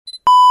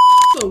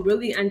also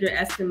really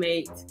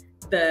underestimate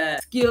the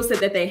skill set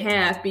that they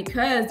have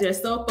because they're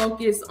so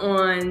focused,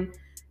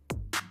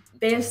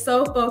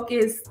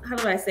 how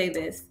do I say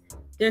this?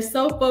 They're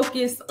so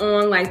focused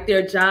on like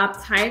their job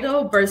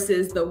title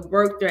versus the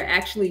work they're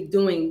actually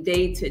doing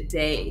day to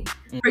day.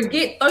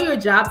 Throw your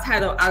job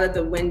title out of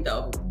the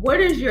window. What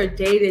is your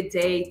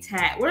day-to-day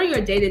task? What are your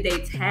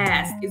day-to-day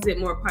tasks? Is it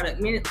more product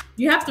management?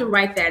 You have to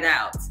write that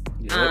out.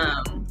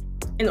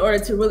 In order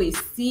to really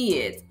see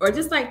it, or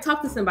just like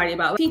talk to somebody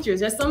about teachers.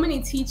 There's so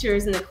many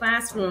teachers in the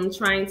classroom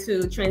trying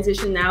to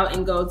transition out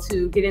and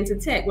get into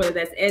tech, whether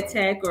that's ed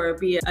tech or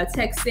be a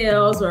tech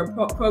sales or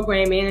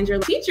program manager.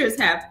 Teachers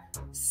have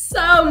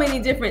so many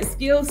different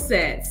skill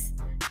sets,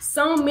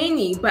 so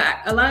many, but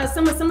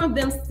some of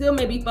them still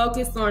may be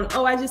focused on,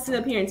 oh, I just sit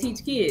up here and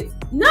teach kids.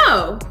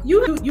 No, you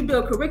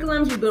build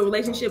curriculums, you build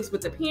relationships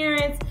with the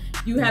parents,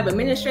 you have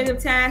administrative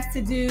tasks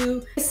to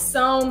do.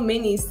 So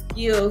many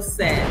skill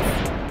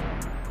sets.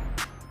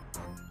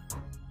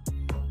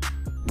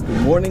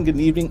 Good morning, good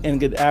evening, and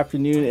good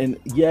afternoon. And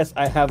yes,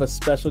 I have a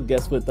special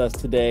guest with us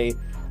today.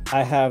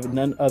 I have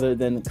none other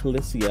than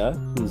Calicia,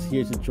 who's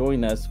here to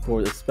join us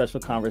for this special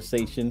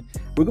conversation.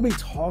 We're going to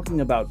be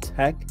talking about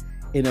tech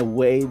in a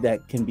way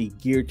that can be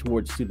geared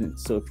towards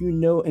students. So if you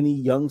know any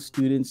young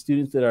students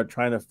that are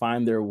trying to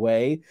find their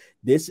way,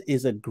 this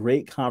is a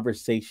great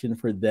conversation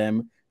for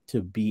them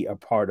to be a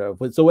part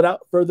of. So without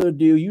further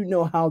ado, you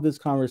know how this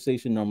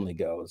conversation normally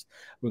goes.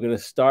 We're going to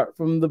start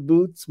from the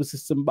boots, which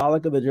is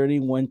symbolic of the journey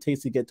one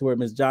takes to get to where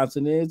Ms.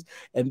 Johnson is.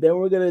 And then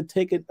we're going to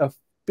take it a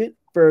bit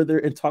further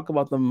and talk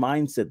about the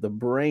mindset, the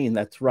brain.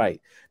 That's right.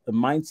 The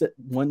mindset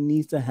one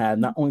needs to have,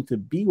 not only to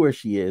be where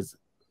she is,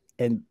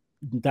 and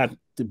not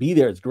to be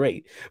there is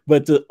great,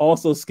 but to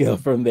also scale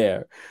from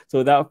there. So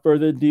without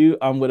further ado,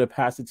 I'm going to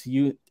pass it to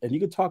you, and you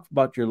can talk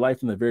about your life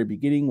from the very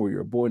beginning, where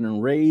you're born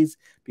and raised,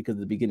 because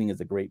the beginning is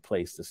a great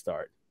place to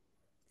start.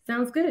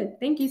 Sounds good.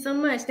 Thank you so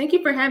much. Thank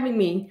you for having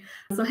me.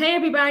 So hey,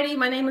 everybody,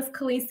 my name is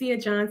Calicia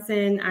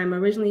Johnson. I'm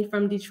originally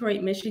from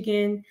Detroit,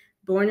 Michigan,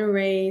 born and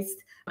raised.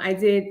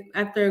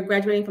 After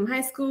graduating from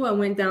high school, I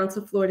went down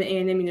to Florida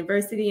A&M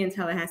University in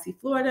Tallahassee,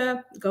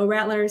 Florida. Go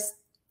Rattlers.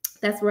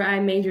 That's where I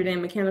majored in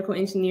mechanical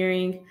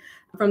engineering.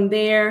 From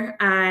there,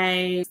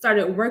 I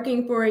started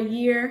working for a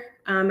year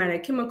at a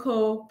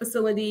chemical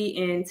facility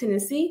in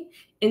Tennessee.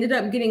 Ended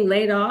up getting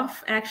laid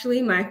off,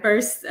 actually,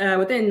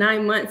 within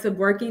 9 months of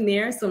working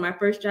there. So my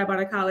first job out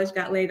of college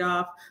got laid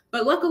off.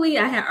 But luckily,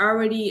 I had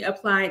already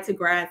applied to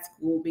grad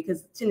school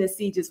because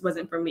Tennessee just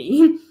wasn't for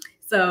me.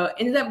 So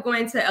ended up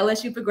going to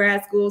LSU for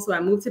grad school. So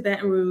I moved to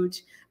Baton Rouge.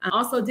 I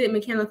also did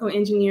mechanical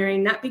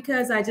engineering, not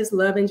because I just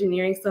love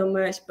engineering so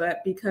much,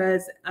 but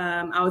because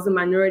I was a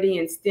minority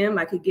in STEM.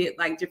 I could get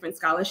like different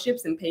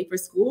scholarships and pay for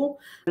school.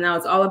 And I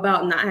was all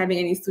about not having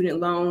any student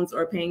loans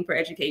or paying for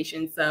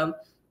education. So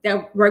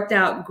that worked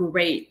out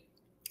great.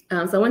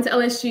 So I went to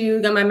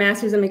LSU, got my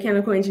master's in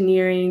mechanical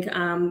engineering.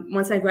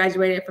 Once I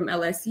graduated from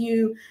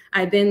LSU,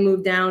 I then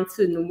moved down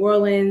to New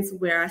Orleans,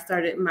 where I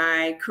started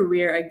my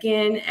career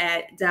again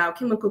at Dow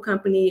Chemical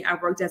Company. I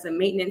worked as a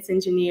maintenance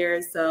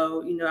engineer.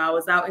 So, I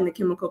was out in the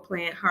chemical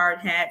plant, hard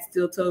hat,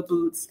 steel toe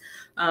boots,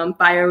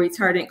 fire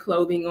retardant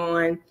clothing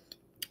on,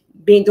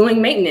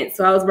 doing maintenance.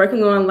 So I was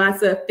working on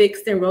lots of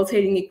fixed and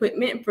rotating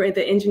equipment for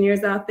the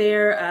engineers out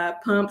there,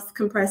 pumps,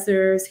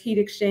 compressors, heat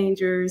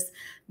exchangers,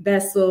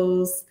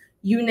 vessels,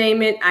 you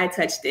name it, I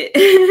touched it.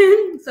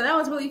 So that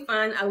was really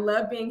fun. I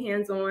love being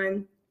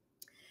hands-on.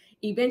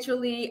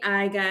 Eventually,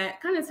 I got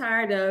kind of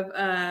tired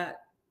of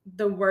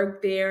the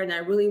work there, and I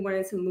really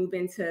wanted to move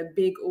into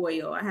big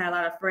oil. I had a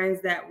lot of friends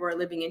that were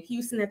living in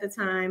Houston at the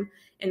time,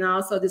 and I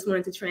also just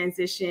wanted to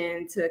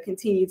transition to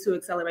continue to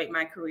accelerate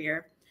my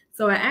career.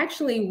 So I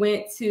actually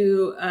went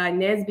to a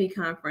NSBE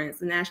conference,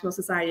 the National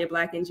Society of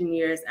Black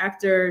Engineers,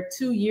 after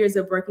 2 years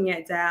of working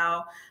at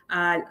Dow.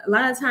 A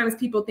lot of times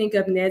people think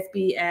of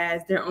NSBE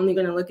as they're only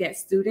going to look at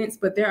students,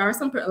 but there are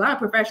a lot of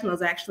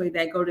professionals actually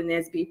that go to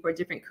NSBE for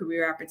different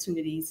career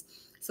opportunities.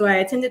 So I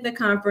attended the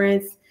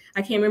conference.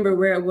 I can't remember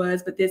where it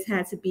was, but this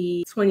had to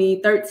be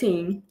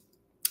 2013.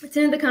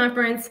 Attended the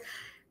conference,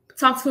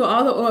 talked to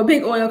all the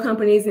big oil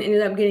companies, and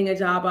ended up getting a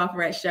job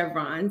offer at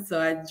Chevron.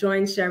 So I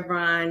joined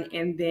Chevron,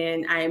 and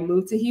then I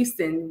moved to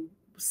Houston.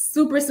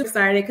 Super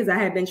excited because I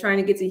had been trying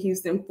to get to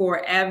Houston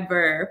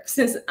forever,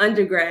 since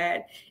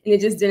undergrad, and it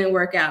just didn't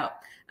work out.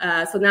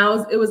 So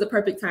now it was a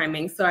perfect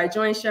timing. So I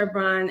joined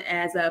Chevron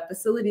as a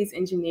facilities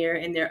engineer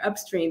in their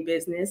upstream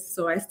business.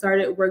 So I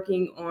started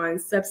working on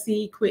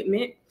subsea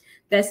equipment.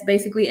 That's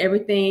basically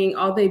everything,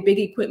 all the big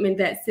equipment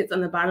that sits on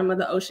the bottom of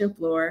the ocean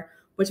floor,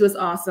 which was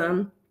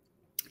awesome.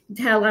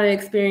 Had a lot of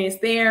experience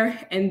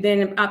there. And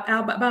then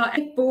about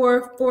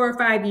 4 or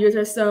 5 years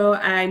or so,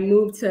 I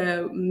moved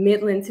to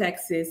Midland,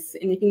 Texas.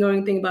 And if you know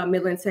anything about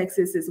Midland,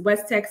 Texas, it's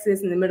West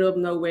Texas in the middle of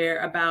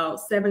nowhere,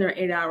 about 7 or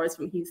 8 hours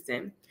from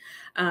Houston.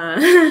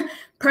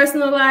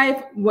 Personal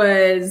life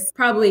was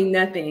probably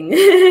nothing.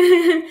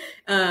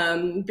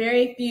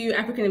 Very few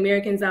African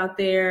Americans out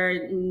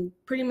there,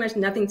 pretty much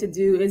nothing to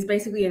do. It's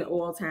basically an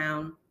oil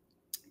town.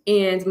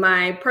 And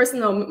my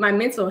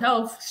mental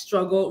health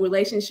struggled,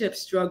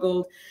 relationships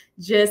struggled,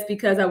 just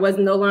because I was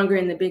no longer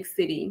in the big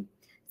city.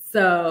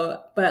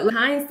 So, but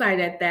hindsight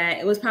at that,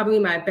 it was probably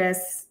my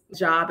best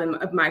job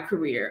of my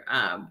career.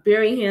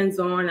 Very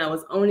hands-on. I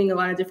was owning a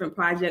lot of different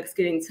projects,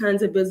 getting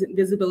tons of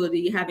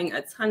visibility, having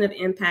a ton of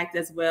impact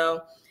as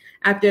well.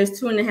 After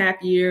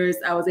 2.5 years,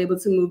 I was able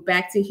to move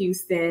back to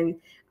Houston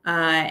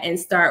and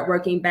start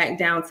working back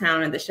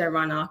downtown at the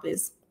Chevron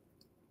office.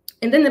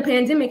 And then the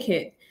pandemic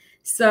hit.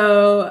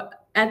 So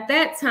at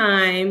that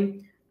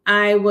time,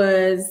 I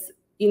was,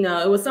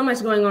 it was so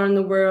much going on in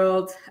the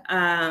world.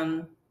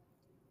 I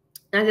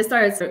just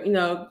started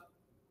to,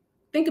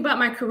 think about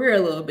my career a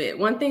little bit.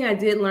 One thing I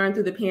did learn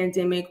through the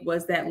pandemic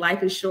was that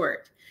life is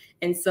short.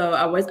 And so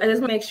I just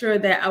want to make sure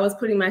that I was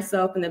putting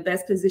myself in the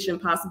best position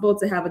possible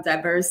to have a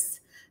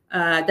diverse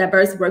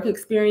work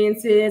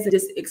experiences and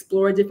just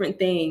explore different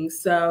things.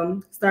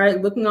 So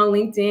started looking on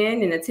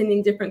LinkedIn and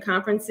attending different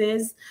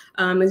conferences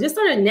and just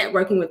started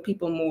networking with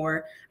people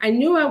more. I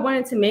knew I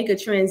wanted to make a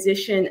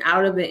transition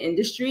out of the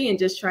industry and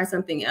just try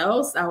something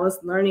else. I was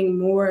learning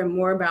more and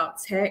more about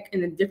tech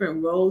and the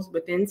different roles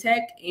within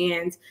tech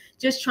and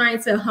just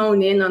trying to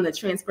hone in on the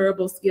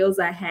transferable skills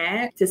I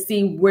had to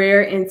see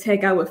where in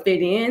tech I would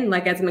fit in.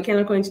 Like as a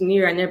mechanical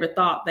engineer, I never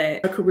thought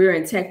that a career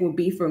in tech would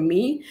be for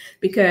me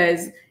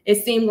because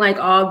it seemed like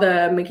all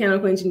the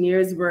mechanical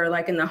engineers were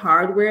like in the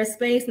hardware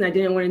space and I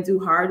didn't want to do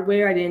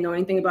hardware. I didn't know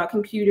anything about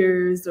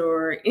computers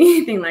or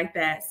anything like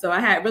that. So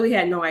I really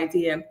had no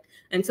idea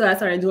until I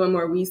started doing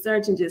more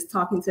research and just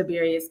talking to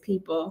various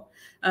people.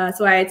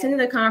 So I attended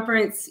a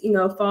conference,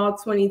 fall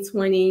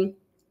 2020.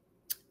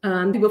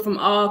 People from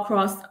all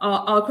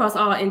across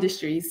all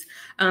industries.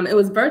 It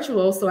was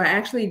virtual, so I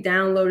actually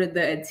downloaded the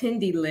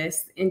attendee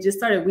list and just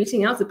started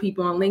reaching out to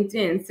people on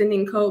LinkedIn,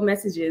 sending cold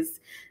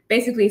messages,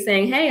 basically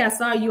saying, hey, I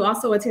saw you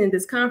also attended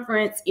this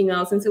conference,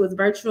 since it was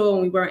virtual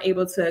and we weren't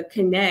able to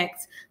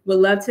connect, would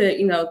love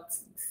to,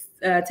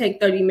 take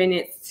 30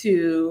 minutes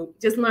to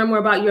just learn more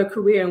about your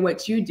career and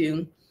what you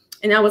do.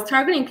 And I was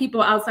targeting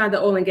people outside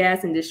the oil and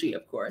gas industry,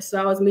 of course. So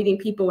I was meeting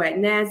people at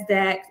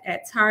NASDAQ,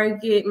 at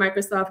Target,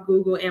 Microsoft,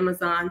 Google,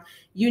 Amazon,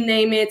 you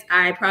name it.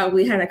 I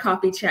probably had a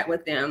coffee chat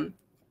with them,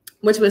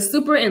 which was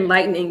super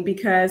enlightening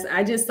because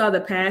I just saw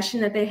the passion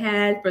that they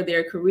had for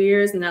their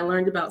careers. And I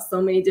learned about so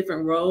many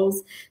different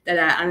roles that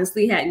I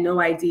honestly had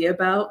no idea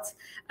about.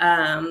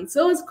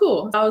 So it was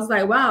cool. I was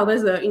like, wow,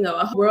 there's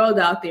a world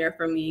out there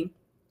for me.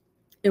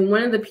 And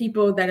one of the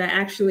people that I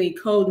actually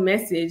cold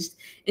messaged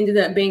ended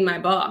up being my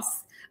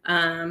boss.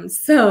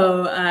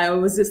 So it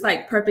was just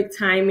like perfect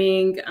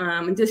timing.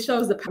 It just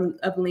shows the power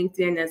of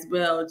LinkedIn as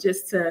well,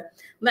 just to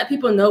let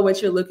people know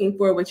what you're looking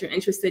for, what you're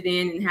interested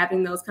in, and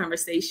having those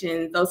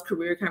conversations, those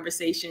career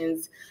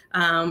conversations,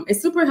 is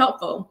super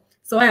helpful.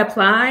 So I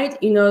applied.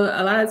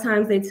 A lot of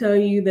times they tell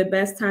you the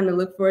best time to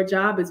look for a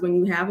job is when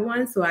you have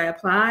one. So I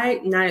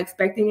applied, not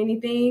expecting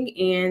anything,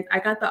 and I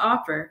got the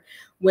offer,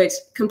 which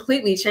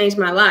completely changed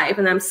my life.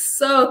 And I'm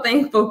so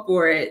thankful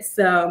for it.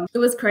 So it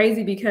was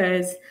crazy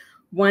because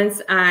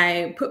once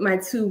I put my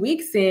 2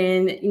 weeks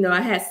in,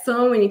 I had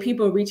so many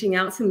people reaching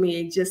out to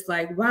me just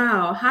like,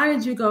 wow, how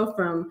did you go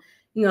from,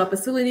 a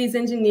facilities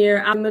engineer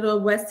out in the middle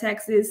of West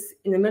Texas,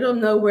 in the middle of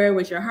nowhere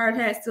with your hard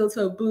hat,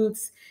 steel-toe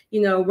boots,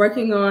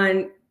 working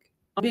on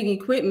big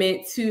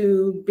equipment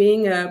to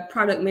being a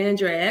product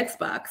manager at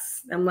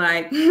Xbox? I'm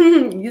like,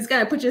 you just got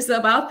to put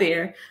yourself out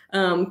there.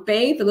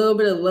 Faith, a little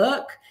bit of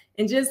luck,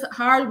 and just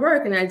hard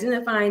work and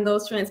identifying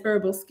those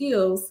transferable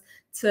skills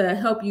to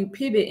help you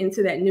pivot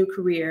into that new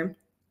career.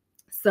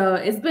 So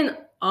it's been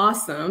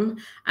awesome.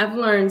 I've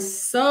learned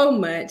so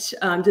much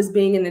just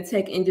being in the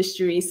tech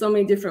industry, so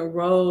many different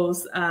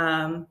roles.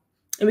 And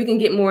we can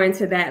get more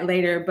into that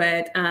later,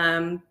 but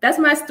that's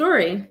my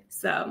story.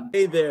 So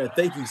hey there,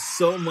 thank you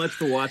so much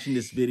for watching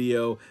this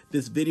video.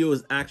 This video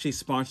is actually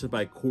sponsored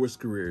by Course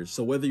Careers.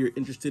 So whether you're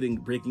interested in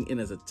breaking in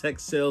as a tech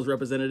sales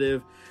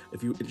representative,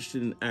 if you're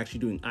interested in actually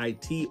doing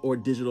IT or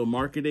digital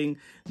marketing,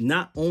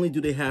 not only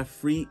do they have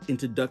free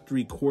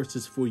introductory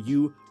courses for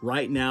you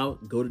right now,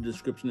 go to the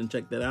description and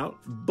check that out,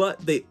 but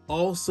they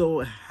also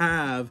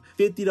have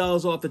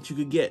 $50 off that you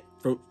could get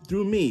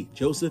through me,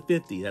 Joseph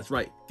 50. That's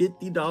right,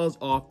 $50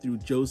 off through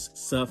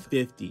Joseph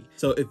 50.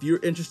 So if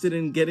you're interested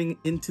in getting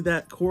into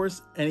that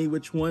course, any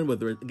which one,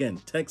 whether it's, again,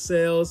 tech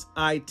sales,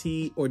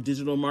 IT, or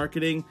digital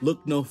marketing,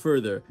 look no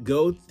further.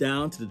 Go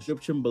down to the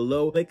description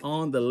below, click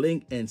on the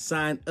link, and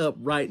sign up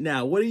right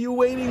now. What are you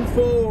waiting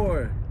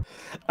for?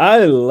 I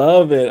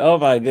love it. Oh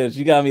my goodness,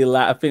 you got me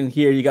laughing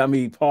here. You got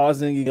me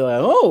pausing. You go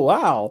like, oh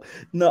wow.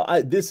 No,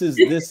 this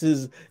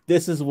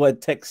is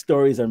what tech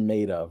stories are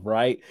made of,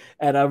 right?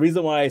 And the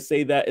reason why I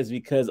say that is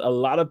because a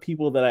lot of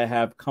people that I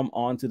have come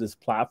onto this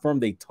platform,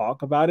 they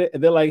talk about it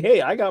and they're like,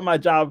 hey, I got my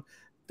job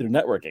through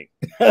networking.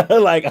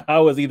 Like I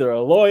was either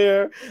a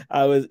lawyer,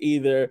 I was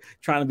either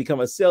trying to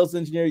become a sales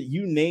engineer,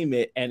 you name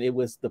it, and it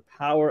was the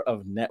power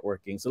of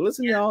networking. So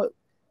listen, y'all.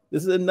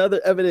 This is another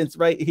evidence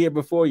right here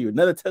before you,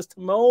 another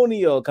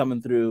testimonial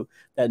coming through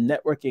that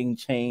networking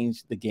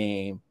changed the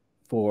game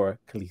for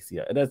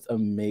Calicia. And that's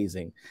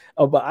amazing.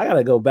 Oh, but I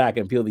gotta go back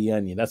and peel the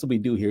onion. That's what we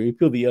do here. We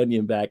peel the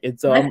onion back. And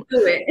so Let's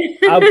do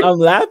it. I'm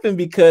laughing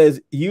because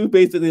you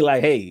basically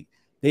like, hey,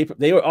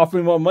 they were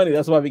offering more money.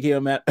 That's why I became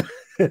a man.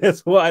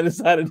 That's why I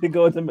decided to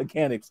go into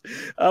mechanics.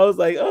 I was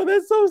like, oh,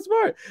 that's so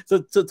smart.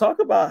 So talk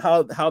about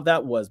how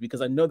that was,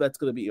 because I know that's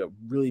going to be a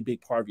really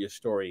big part of your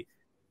story.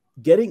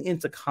 Getting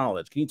into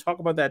college, can you talk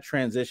about that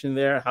transition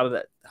there? How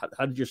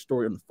did your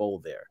story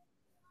unfold there?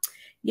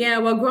 Yeah,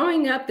 well,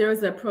 growing up, there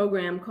was a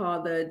program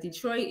called the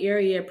Detroit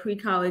Area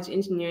Pre-College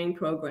Engineering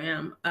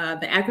Program.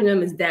 The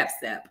acronym is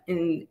DAPSEP,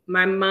 and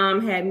my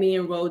mom had me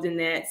enrolled in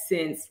that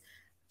since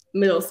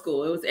middle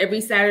school. It was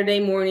every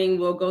Saturday morning,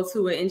 we'll go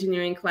to an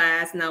engineering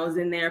class, and I was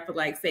in there for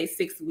like, say,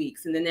 6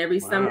 weeks. And then every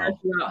summer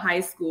throughout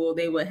high school,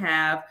 they would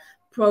have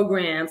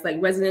programs, like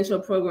residential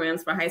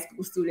programs for high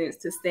school students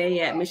to stay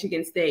at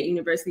Michigan State,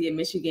 University of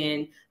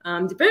Michigan,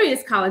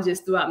 various colleges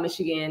throughout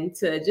Michigan,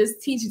 to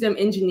just teach them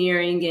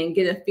engineering and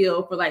get a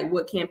feel for like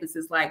what campus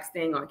is like,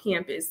 staying on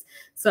campus.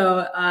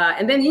 So,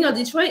 and then, you know,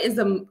 Detroit is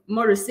a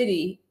motor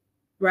city,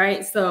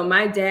 right? So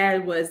my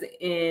dad was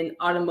in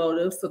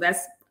automotive, so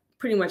that's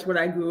pretty much what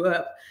I grew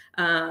up.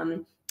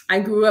 I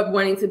grew up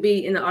wanting to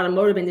be in the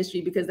automotive industry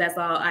because that's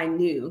all I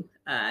knew.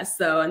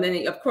 And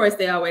then of course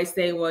they always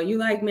say, well, you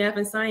like math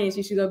and science,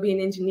 you should go be an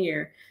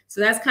engineer.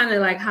 So that's kind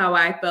of like how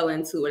I fell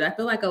into it. I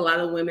feel like a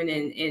lot of women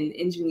in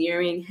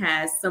engineering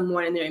has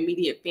someone in their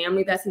immediate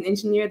family that's an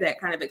engineer that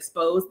kind of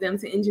exposed them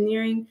to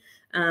engineering.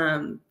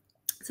 So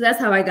that's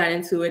how I got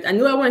into it. I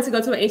knew I wanted to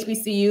go to an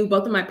HBCU.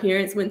 Both of my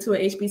parents went to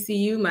an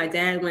HBCU. My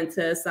dad went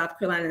to South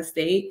Carolina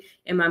State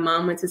and my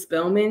mom went to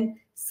Spelman.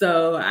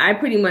 So I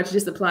pretty much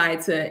just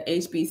applied to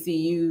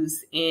HBCUs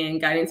and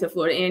got into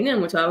Florida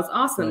A&M, which I was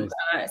awesome,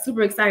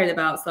 super excited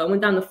about. So I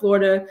went down to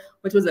Florida,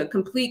 which was a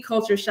complete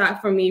culture shock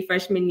for me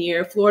freshman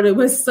year. Florida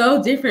was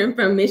so different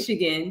from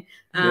Michigan.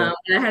 And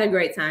I had a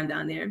great time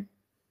down there.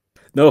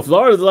 No,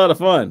 Florida's a lot of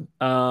fun.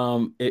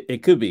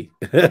 It could be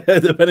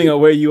depending on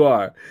where you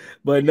are,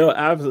 but no,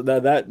 absolutely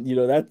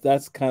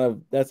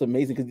that's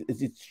amazing,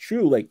 because it's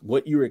true. Like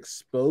what you're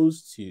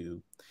exposed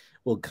to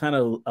will kind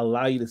of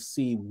allow you to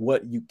see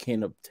what you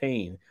can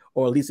obtain,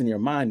 or at least in your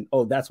mind,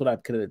 oh, that's what I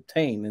could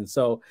obtain. And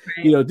so,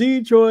 you know,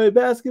 Detroit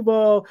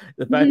basketball,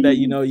 the fact that,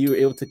 you know, you were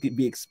able to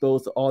be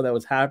exposed to all that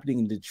was happening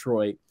in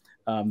Detroit,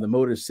 the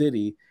Motor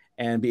City,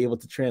 and be able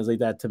to translate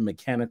that to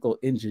mechanical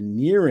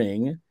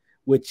engineering,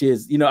 which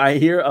is, you know, I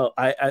hear,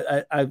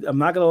 I'm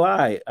not gonna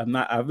lie,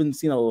 I haven't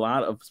seen a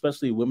lot of,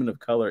 especially women of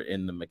color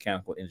in the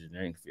mechanical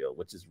engineering field,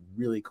 which is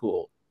really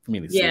cool for me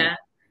to see.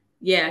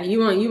 Yeah, you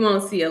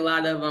won't see a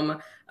lot of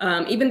them.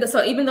 Even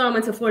though I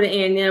went to Florida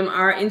A&M,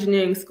 our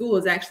engineering school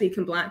is actually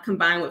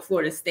combined with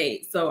Florida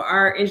State. So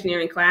our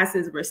engineering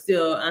classes were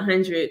still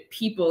 100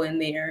 people in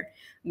there,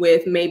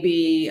 with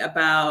maybe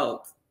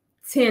about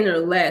 10 or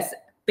less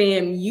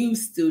FAMU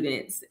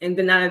students. And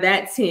then out of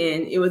that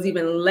 10, it was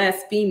even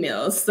less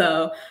females.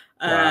 So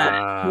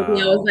I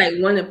think I was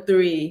like one of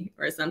 3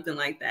 or something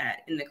like that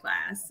in the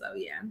class. So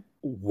yeah.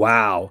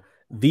 Wow.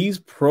 These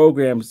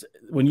programs,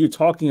 when you're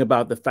talking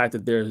about the fact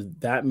that there's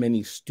that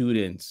many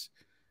students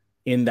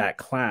in that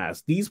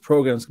class, these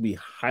programs can be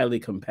highly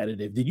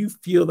competitive. Did you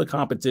feel the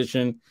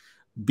competition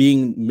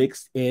being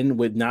mixed in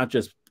with not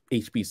just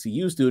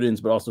HBCU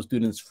students, but also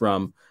students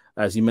from,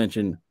 as you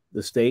mentioned,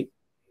 the state?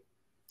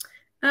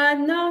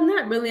 No,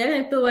 not really. I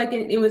didn't feel like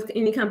it was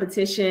any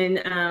competition.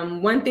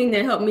 One thing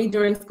that helped me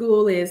during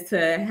school is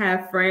to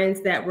have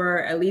friends that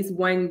were at least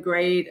 1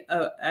 grade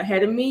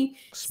ahead of me.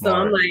 Smart. So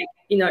I'm like,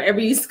 you know,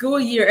 every school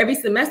year, every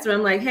semester,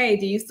 I'm like, hey,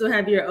 do you still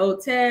have your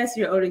old tests,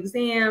 your old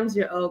exams,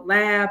 your old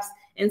labs?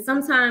 And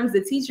sometimes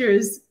the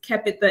teachers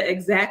kept it the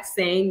exact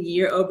same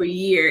year over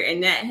year.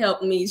 And that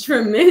helped me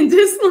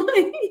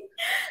tremendously.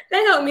 But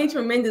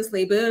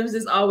it was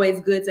just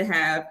always good to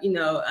have, you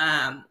know,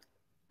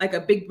 like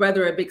a big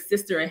brother or big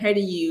sister ahead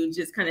of you,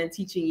 just kind of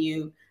teaching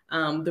you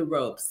the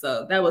ropes.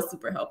 So that was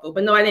super helpful.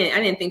 But no, I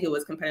didn't think it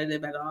was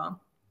competitive at all.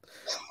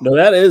 No,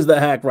 that is the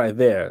hack right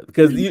there,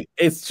 because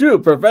it's true.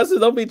 Professors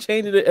don't be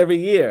changing it every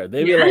year.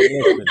 They be like,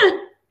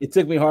 listen, it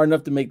took me hard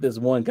enough to make this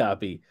 1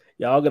 copy.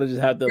 Y'all gonna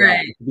just have to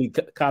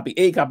like, copy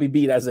A, copy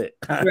B. That's it.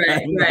 I'm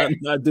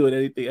not doing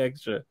anything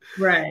extra.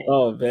 Right.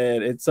 Oh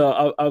man. And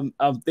so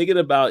I'm thinking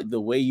about the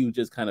way you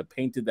just kind of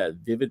painted that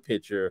vivid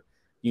picture.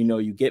 You know,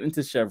 you get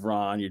into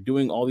Chevron, you're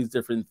doing all these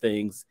different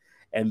things,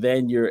 and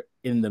then you're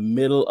in the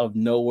middle of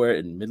nowhere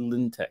in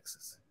Midland,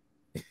 Texas.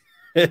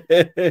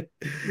 And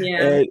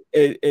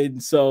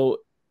so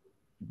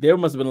there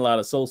must have been a lot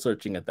of soul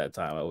searching at that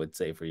time, I would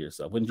say, for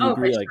yourself. Wouldn't you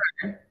agree?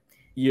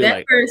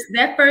 My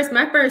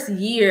first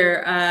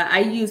year, I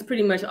used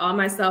pretty much all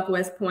my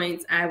Southwest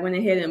points. I went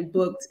ahead and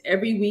booked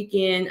every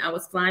weekend. I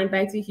was flying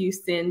back to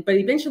Houston, but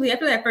eventually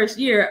after that first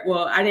year,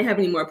 well, I didn't have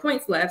any more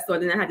points left. So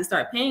then I had to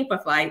start paying for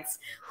flights,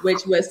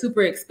 which was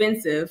super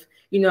expensive.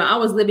 You know, I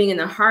was living in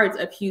the heart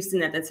of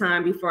Houston at the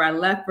time before I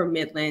left for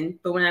Midland.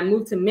 But when I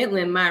moved to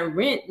Midland, my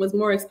rent was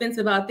more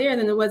expensive out there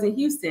than it was in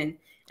Houston.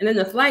 And then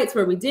the flights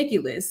were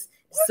ridiculous.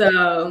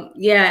 So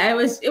yeah, it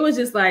was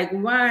just like,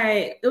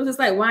 why? It was just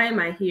like, why am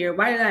I here?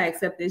 Why did I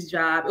accept this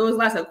job? It was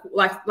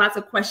lots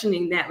of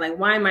questioning that, like,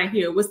 why am I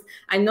here?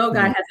 I know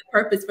God has a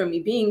purpose for me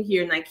being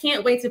here, and I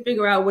can't wait to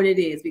figure out what it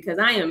is, because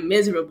I am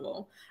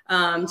miserable.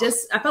 I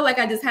felt like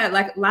I just had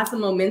like lots of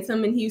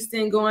momentum in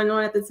Houston going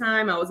on at the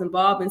time. I was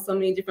involved in so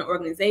many different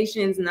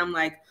organizations, and I'm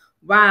like,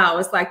 wow,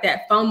 it's like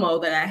that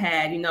FOMO that I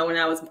had, when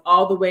I was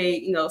all the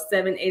way,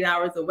 7-8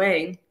 hours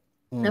away.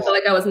 I felt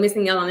like I was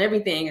missing out on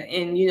everything.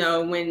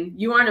 And, when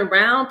you aren't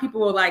around,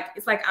 people were like,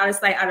 it's like out of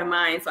sight, out of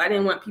mind. So I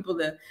didn't want people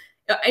to,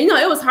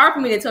 it was hard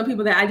for me to tell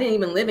people that I didn't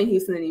even live in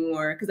Houston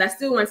anymore, because I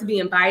still wanted to be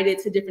invited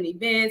to different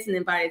events and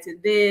invited to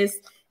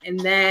this and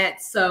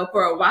that. So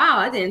for a while,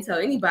 I didn't tell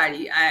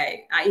anybody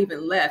I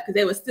even left, because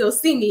they would still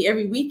see me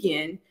every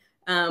weekend.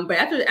 But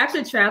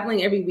after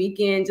traveling every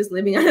weekend, just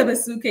living out of a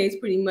suitcase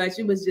pretty much,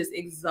 it was just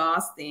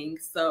exhausting.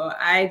 So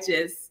I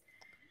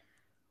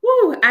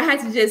had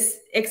to just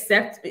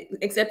accept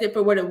it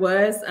for what it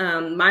was.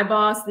 My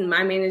boss and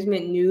my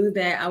management knew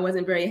that I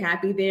wasn't very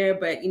happy there,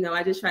 but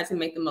I just tried to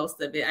make the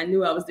most of it. I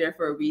knew I was there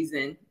for a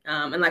reason.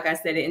 And like I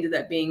said, it ended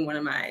up being one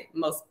of my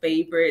most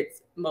favorite,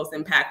 most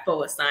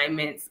impactful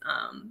assignments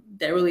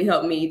that really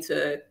helped me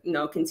to,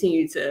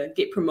 continue to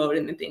get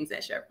promoted and things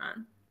at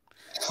Chevron.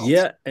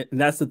 Yeah, and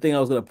that's the thing I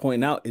was going to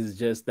point out, is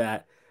just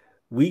that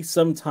we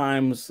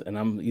sometimes, and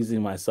I'm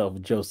using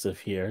myself, Joseph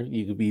here.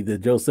 You could be the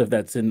Joseph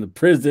that's in the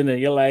prison and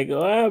you're like,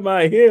 why am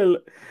I here?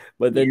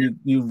 But then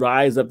you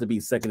rise up to be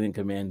second in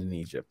command in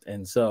Egypt.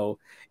 And so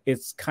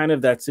it's kind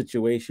of that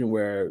situation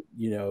where,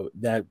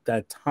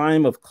 that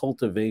time of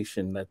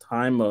cultivation, that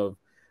time of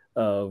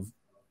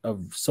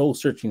soul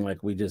searching,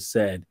 like we just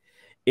said,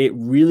 it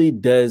really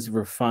does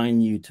refine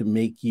you to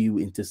make you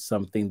into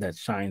something that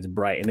shines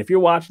bright. And if you're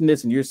watching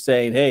this and you're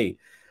saying, hey,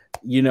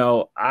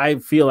 I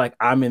feel like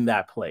I'm in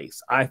that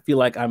place, I feel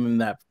like I'm in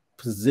that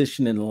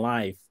position in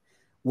life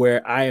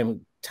where I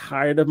am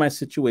tired of my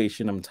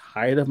situation, I'm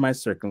tired of my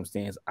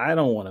circumstance, I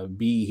don't want to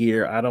be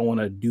here, I don't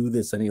want to do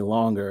this any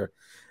longer,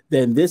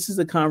 then this is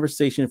a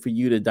conversation for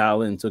you to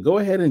dial in. So go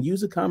ahead and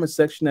use the comment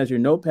section as your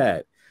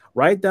notepad.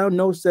 Write down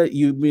notes that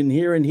you've been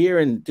here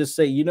and just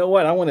say, you know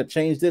what, I want to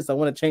change this, I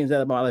want to change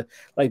that about my life.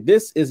 Like,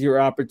 this is your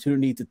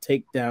opportunity to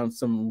take down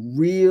some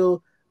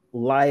real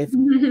life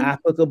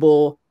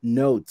applicable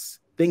notes,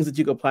 things that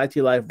you can apply to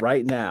your life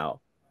right now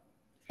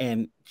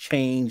and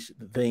change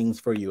things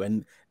for you.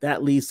 And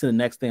that leads to the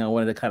next thing I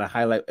wanted to kind of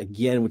highlight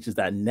again, which is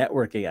that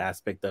networking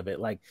aspect of it.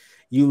 Like,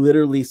 you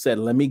literally said,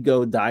 let me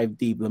go dive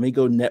deep, let me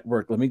go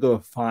network, let me go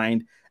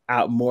find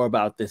out more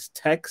about this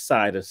tech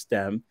side of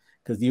STEM,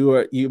 because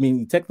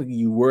technically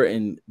you were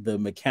in the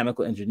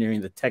mechanical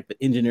engineering, the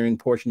engineering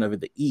portion of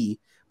it, the E,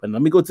 but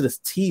let me go to this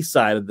T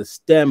side of the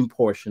STEM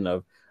portion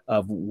of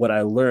what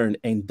I learned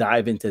and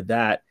dive into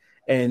that.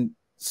 And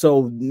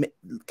so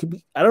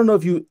I don't know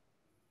if you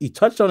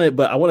touched on it,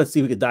 but I want to see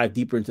if we could dive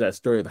deeper into that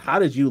story of how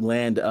did you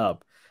land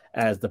up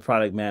as the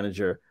product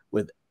manager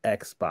with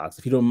Xbox,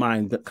 if you don't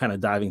mind kind of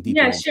diving deeper.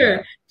 Yeah, sure.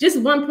 That.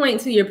 Just one point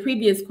to your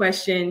previous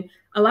question.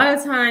 A lot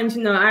of times,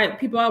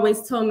 people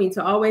always told me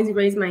to always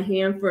raise my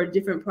hand for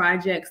different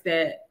projects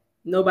that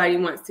nobody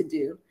wants to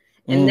do.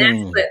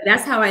 And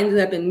that's how I ended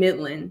up in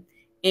Midland.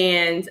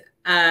 And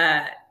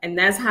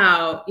that's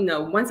how,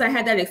 once I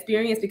had that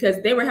experience,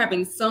 because they were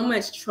having so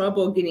much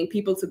trouble getting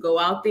people to go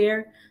out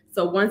there.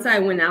 So once I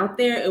went out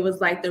there, it was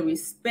like the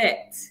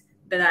respect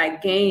that I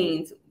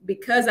gained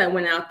because I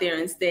went out there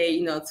and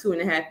stayed,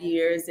 2.5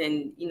 years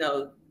and,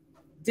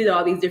 did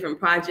all these different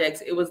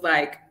projects. It was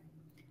like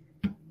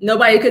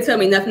nobody could tell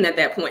me nothing at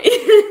that point.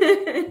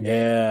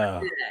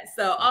 Yeah.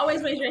 So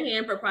always raise your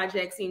hand for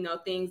projects,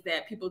 things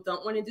that people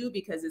don't want to do,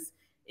 because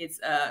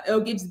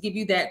it'll give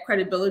you that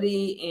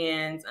credibility,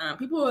 and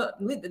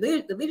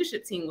the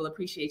leadership team will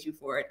appreciate you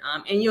for it,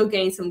 and you'll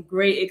gain some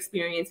great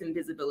experience and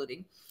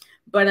visibility.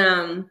 But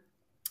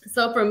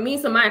so for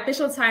me, my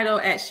official title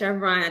at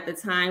Chevron at the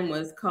time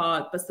was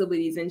called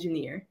facilities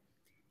engineer,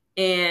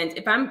 and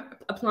if I'm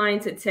applying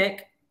to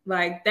tech,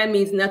 like, that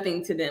means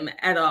nothing to them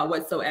at all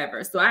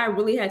whatsoever. So I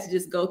really had to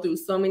just go through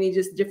so many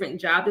just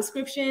different job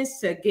descriptions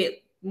to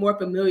get more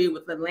familiar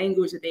with the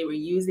language that they were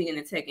using in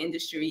the tech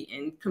industry,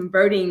 and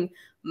converting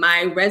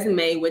my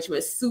resume, which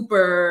was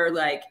super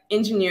like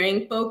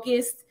engineering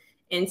focused,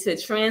 and to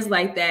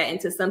translate that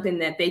into something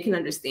that they can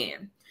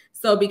understand.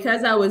 So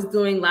because I was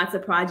doing lots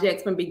of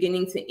projects from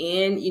beginning to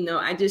end,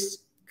 I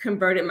just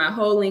converted my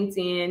whole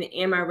LinkedIn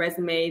and my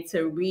resume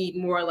to read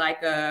more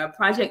like a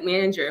project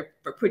manager,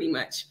 for pretty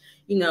much,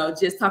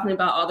 just talking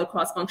about all the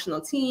cross-functional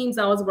teams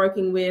I was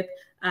working with,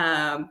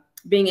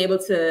 being able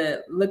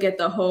to look at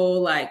the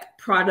whole like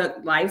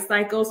product life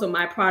cycle. So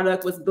my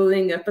product was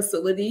building a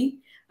facility.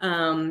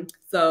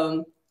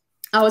 So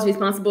I was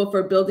responsible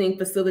for building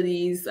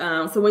facilities.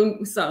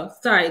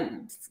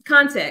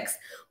 Context.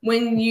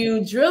 When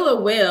you drill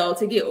a well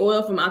to get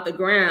oil from out the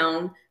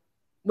ground,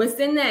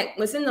 within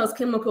those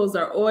chemicals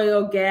are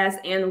oil, gas,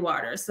 and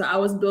water. So I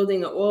was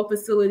building an oil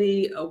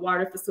facility, a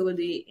water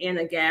facility, and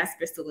a gas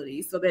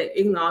facility so that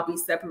it can all be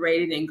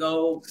separated and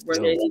go where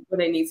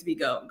they need to be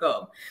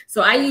go.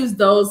 So I used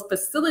those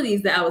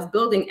facilities that I was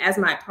building as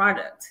my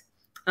product.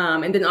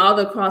 And then all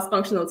the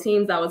cross-functional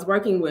teams I was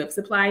working with,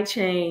 supply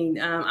chain,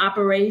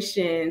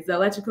 operations,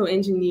 electrical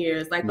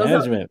engineers, like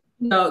those management.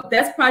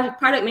 That's product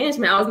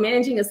management. I was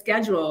managing a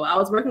schedule. I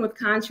was working with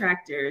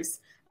contractors.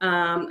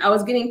 I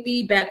was getting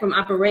feedback from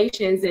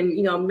operations and,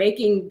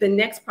 making the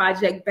next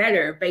project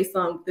better based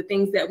on the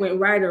things that went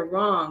right or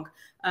wrong.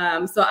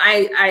 So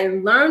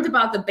I learned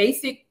about the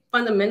basic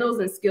fundamentals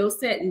and skill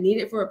set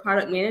needed for a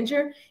product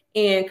manager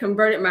and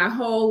converted my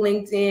whole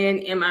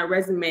LinkedIn and my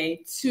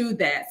resume to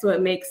that. So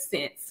it makes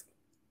sense.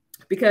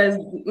 Because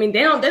they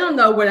don't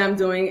know what I'm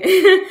doing.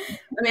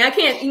 I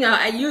can't,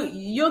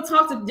 you'll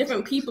talk to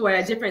different people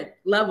at different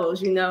levels,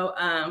 So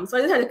I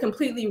just had to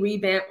completely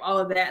revamp all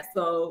of that.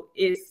 So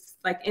it's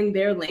like in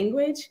their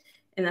language.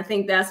 And I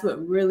think that's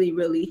what really,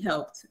 really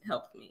helped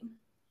me.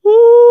 Woo,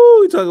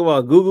 you talk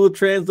about Google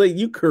Translate,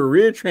 you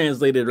career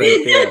translated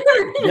right there.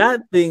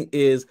 That thing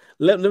is,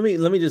 let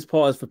me just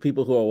pause for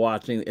people who are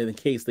watching in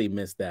case they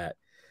missed that.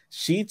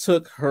 She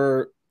took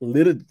her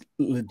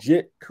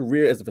legit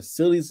career as a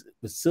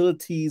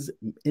facilities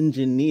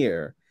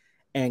engineer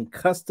and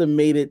custom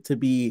made it to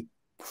be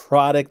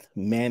product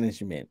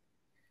management.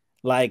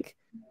 Like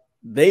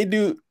they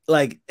do,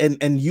 like,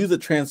 and use the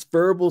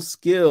transferable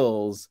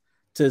skills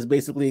to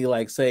basically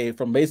like say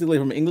from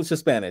English to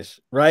Spanish,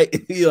 right?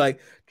 You like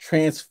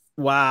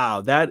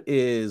wow, that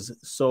is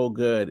so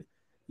good.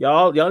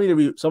 Y'all need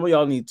to some of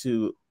y'all need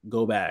to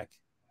go back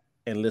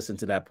and listen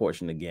to that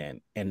portion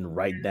again and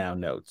write down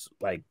notes.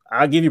 Like,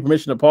 I'll give you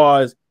permission to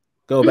pause,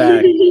 go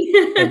back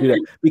and do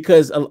that.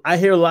 Because I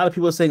hear a lot of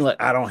people saying like,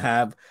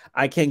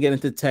 I can't get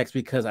into text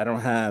because I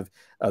don't have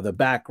the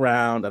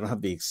background. I don't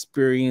have the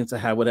experience. I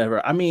have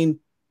whatever. I mean,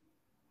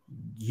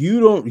 you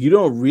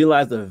don't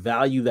realize the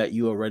value that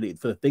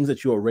for the things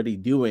that you're already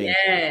doing.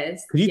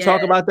 Yes. Could you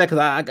talk about that?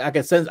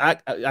 Because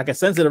I can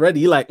sense it already.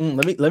 You're like,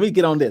 let me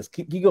get on this.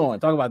 Keep going.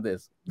 Talk about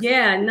this.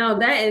 Yeah, no,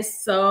 that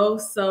is so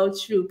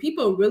true.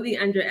 People really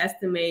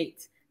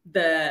underestimate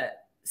the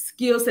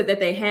skill set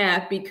that they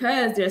have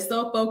because they're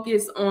so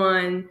focused.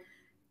 How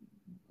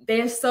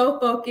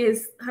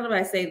do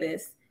I say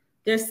this?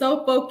 They're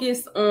so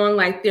focused on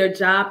like their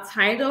job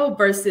title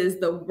versus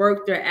the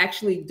work they're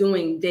actually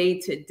doing day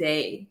to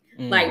day.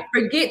 Like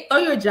throw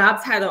your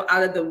job title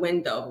out of the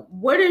window.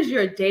 What is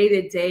your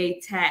day-to-day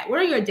task? What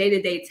are your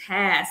day-to-day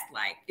tasks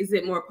like? Is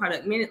it more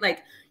product management?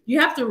 Like you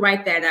have to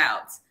write that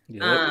out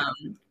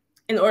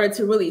in order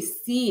to really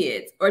see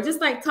it, or just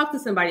like talk to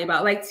somebody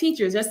about like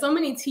teachers. There's so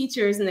many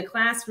teachers in the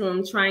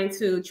classroom trying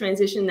to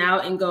transition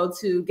out and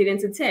get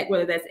into tech,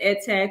 whether that's ed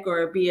tech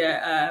or be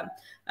a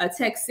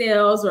tech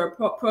sales or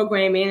a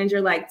program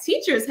manager. Like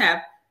teachers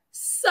have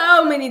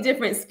so many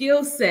different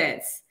skill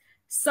sets.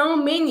 So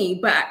many,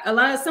 but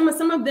some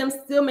of them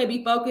still may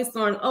be focused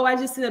on, I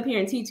just sit up here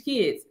and teach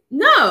kids.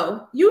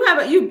 No, you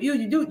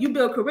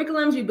build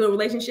curriculums, you build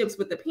relationships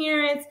with the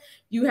parents,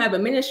 you have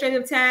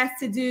administrative tasks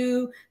to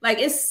do. Like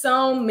it's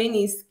so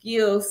many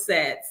skill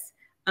sets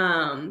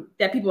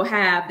that people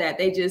have that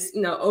they just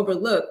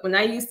overlook. When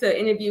I used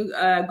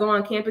to go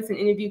on campus and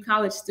interview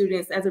college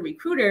students as a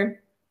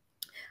recruiter,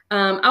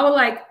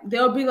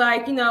 they'll be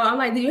like, I'm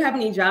like, do you have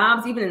any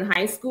jobs even in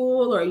high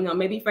school or,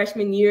 maybe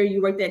freshman year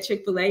you worked at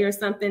Chick-fil-A or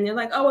something? They're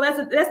like, oh,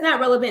 well, that's not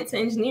relevant to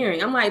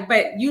engineering. I'm like,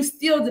 but you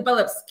still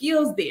develop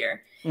skills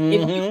there. Mm-hmm.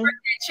 If you work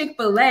at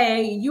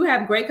Chick-fil-A, you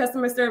have great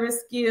customer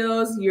service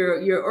skills.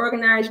 You're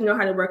organized. You know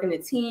how to work in a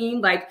team.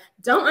 Like,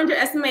 don't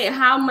underestimate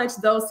how much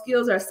those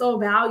skills are so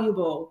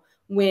valuable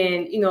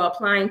when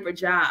applying for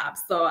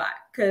jobs.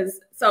 If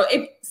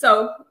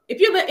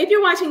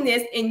you're watching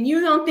this and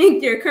you don't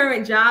think your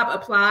current job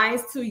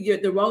applies to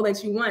the role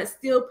that you want,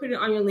 still put it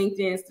on your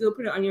LinkedIn, still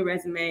put it on your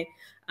resume,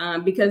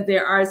 because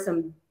there are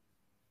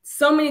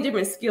so many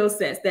different skill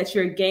sets that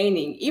you're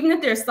gaining. Even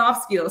if they're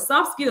soft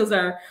skills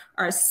are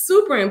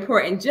super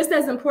important, just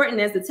as important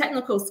as the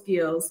technical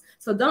skills.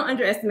 So don't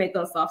underestimate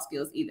those soft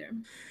skills either.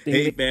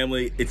 Hey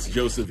family, it's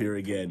Joseph here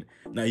again.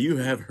 Now you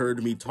have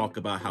heard me talk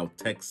about how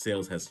tech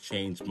sales has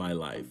changed my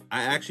life.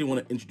 I actually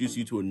want to introduce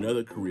you to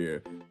another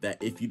career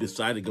that if you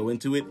decide to go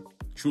into it,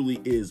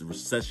 truly is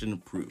recession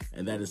proof,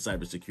 and that is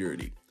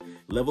cybersecurity.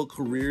 Level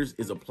Careers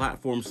is a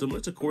platform similar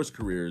to Course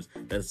Careers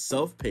that is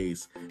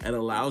self-paced and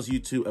allows you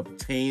to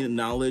obtain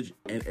knowledge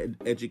and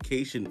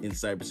education in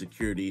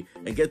cybersecurity,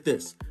 and get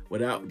this,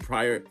 without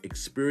prior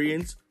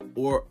experience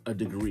or a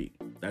degree.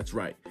 That's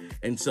right.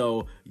 And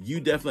so you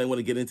definitely want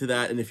to get into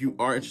that. And if you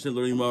are interested in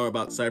learning more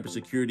about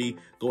cybersecurity,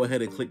 go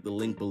ahead and click the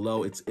link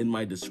below. It's in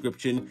my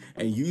description,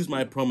 and use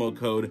my promo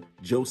code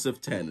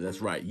Joseph10.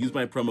 That's right. Use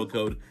my promo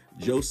code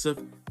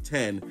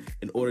Joseph10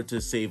 in order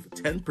to save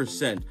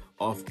 10%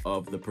 off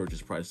of the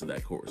purchase price of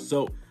that course.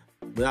 So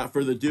without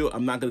further ado,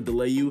 I'm not going to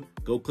delay you.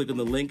 Go click on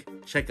the link,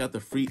 check out the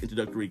free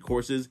introductory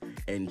courses,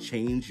 and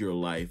change your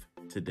life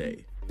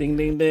today. Ding,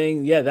 ding,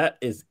 ding. Yeah, that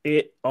is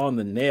it on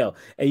the nail.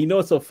 And you know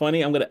what's so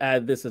funny? I'm going to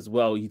add this as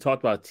well. You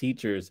talked about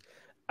teachers.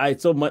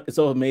 It's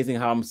so amazing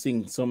how I'm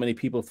seeing so many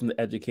people from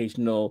the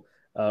educational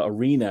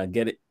arena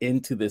get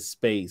into this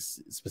space,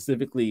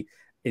 specifically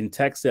in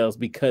tech sales,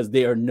 because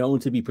they are known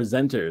to be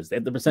presenters. They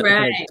have to present in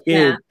front of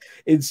kids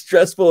in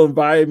stressful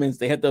environments.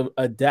 They have to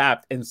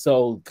adapt. And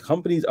so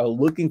companies are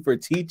looking for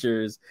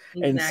teachers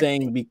and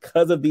saying,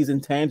 because of these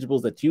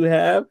intangibles that you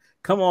have,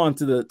 come on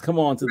to the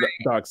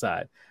dark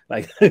side.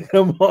 Like,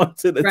 come on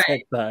to the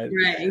tech side.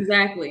 Right,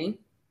 exactly.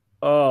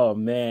 Oh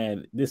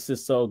man, this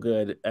is so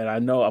good. And I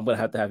know I'm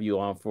gonna have you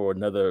on for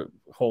another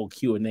whole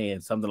Q&A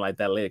and something like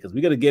that later, because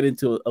we're gonna get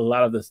into a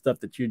lot of the stuff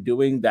that you're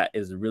doing that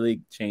is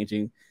really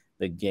changing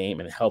the game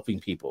and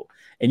helping people.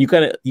 And you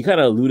kind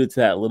of alluded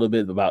to that a little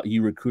bit about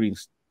you recruiting,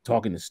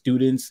 talking to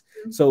students.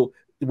 So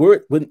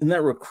we're in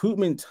that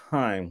recruitment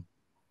time.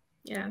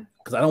 Yeah.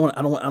 Because I don't want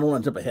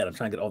to jump ahead. I'm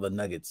trying to get all the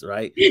nuggets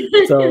right.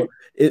 So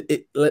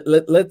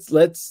let's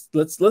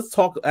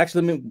talk.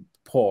 Actually, let me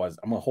pause.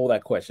 I'm gonna hold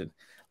that question.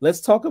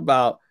 Let's talk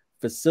about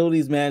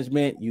facilities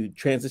management. You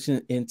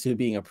transitioned into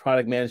being a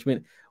product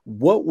management.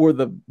 What were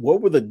the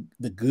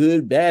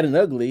good, bad, and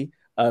ugly?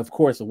 Of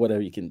course,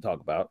 whatever you can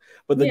talk about,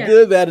 but the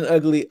good, bad, and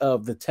ugly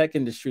of the tech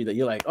industry that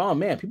you're like, oh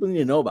man, people need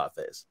to know about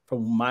this.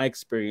 From my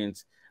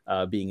experience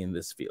being in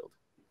this field.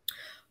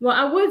 Well,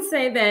 I would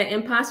say that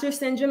imposter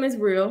syndrome is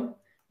real.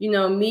 You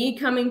know, me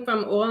coming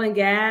from oil and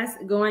gas,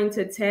 going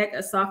to tech,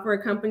 a software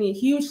company,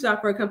 huge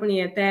software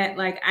company at that,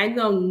 like I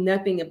didn't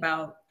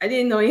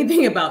know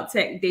anything about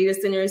tech, data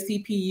centers,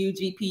 CPU,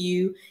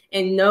 GPU,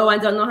 and no, I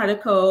don't know how to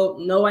code.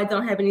 No, I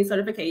don't have any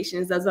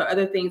certifications. Those are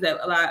other things that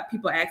a lot of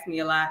people ask me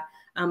a lot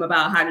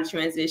about how to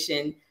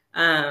transition,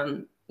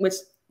 which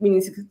we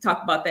need to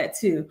talk about that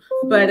too.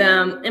 But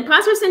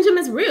imposter syndrome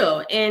is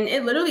real. And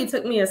it literally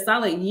took me a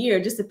solid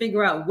year just to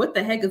figure out what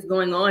the heck is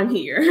going on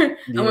here.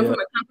 I went from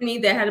a company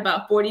that had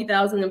about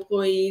 40,000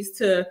 employees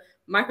to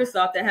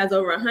Microsoft that has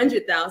over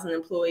 100,000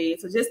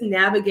 employees. So just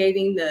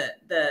navigating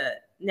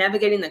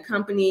the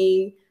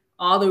company,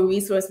 all the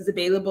resources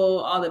available,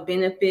 all the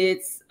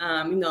benefits,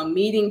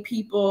 meeting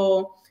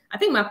people. I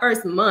think my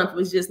first month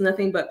was just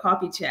nothing but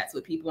coffee chats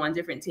with people on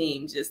different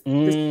teams, just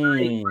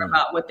learning more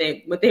about what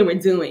they were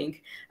doing.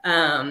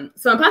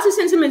 So imposter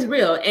syndrome is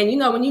real. And,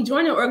 when you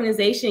join an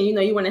organization,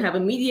 you want to have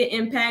immediate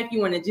impact. You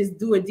want to just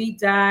do a deep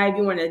dive.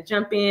 You want to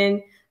jump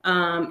in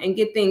and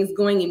get things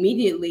going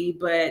immediately.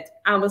 But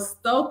I was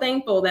so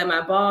thankful that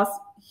my boss,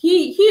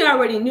 he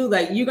already knew,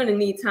 like, you're going to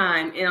need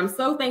time. And I'm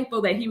so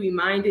thankful that he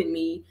reminded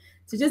me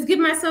to just give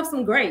myself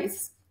some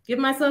grace. Give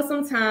myself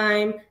some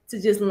time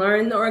to just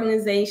learn the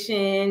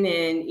organization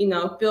and,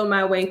 feel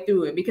my way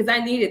through it, because I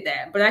needed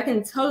that. But I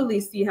can totally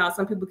see how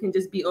some people can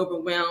just be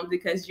overwhelmed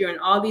because you're in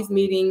all these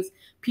meetings.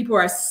 People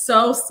are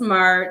so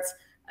smart,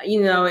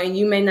 and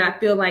you may not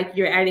feel like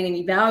you're adding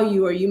any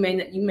value, or you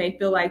may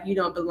feel like you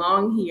don't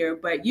belong here,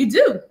 but you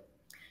do.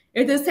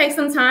 It just takes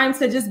some time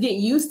to just get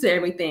used to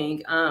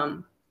everything.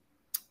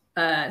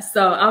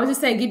 So I would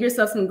just say, give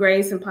yourself some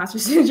grace. Imposter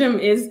syndrome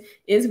is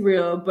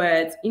real,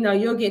 but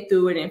you'll get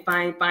through it and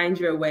find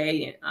your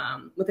way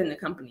within the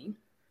company.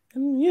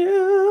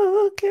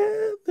 You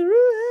get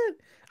through it.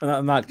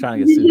 I'm not trying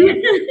to get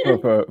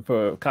sued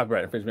for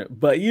copyright infringement,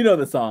 but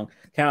the song.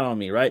 Count on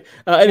me, right?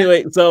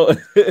 Anyway, so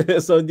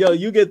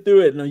you get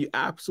through it. No, you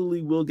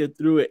absolutely will get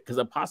through it, because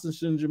imposter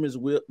syndrome is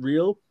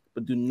real,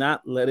 but do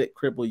not let it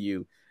cripple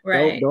you.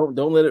 Right.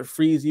 Don't let it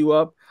freeze you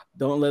up.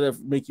 Don't let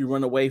it make you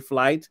run away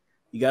flight.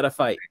 You got to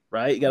fight,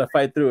 right? You got to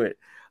fight through it.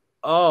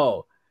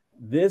 Oh,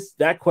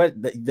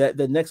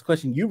 the next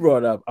question you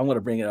brought up, I'm going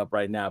to bring it up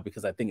right now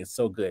because I think it's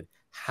so good.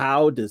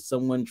 How does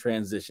someone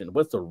transition?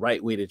 What's the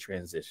right way to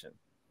transition?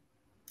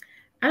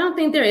 I don't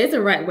think there is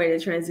a right way to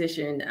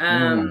transition.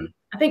 I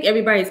think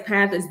everybody's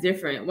path is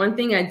different. One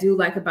thing I do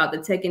like about the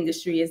tech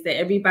industry is that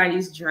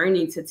everybody's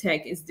journey to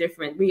tech is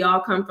different. We all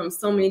come from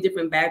so many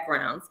different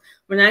backgrounds.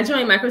 When I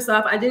joined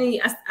Microsoft, I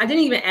didn't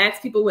even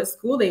ask people what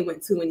school they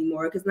went to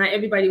anymore, because not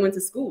everybody went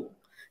to school.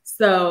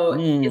 So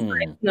it's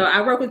like,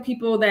 I work with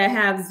people that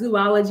have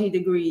zoology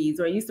degrees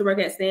or used to work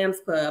at Sam's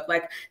Club.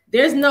 Like,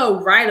 there's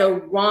no right or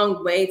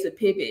wrong way to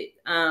pivot.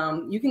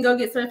 You can go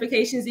get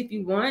certifications if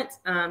you want.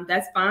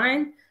 That's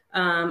fine.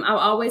 I'll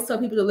always tell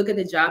people to look at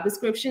the job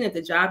description. If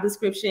the job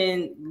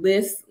description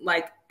lists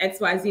like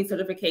XYZ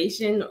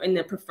certification in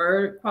the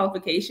preferred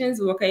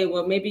qualifications, okay,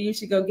 well, maybe you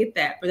should go get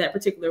that for that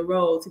particular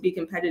role to be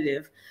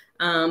competitive.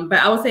 But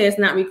I would say it's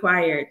not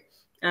required.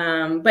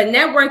 But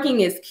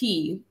networking is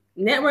key.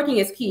 Networking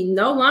is key.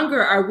 No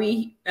longer are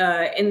we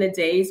in the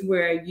days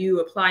where you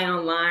apply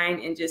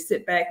online and just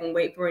sit back and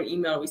wait for an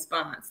email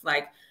response.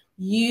 Like,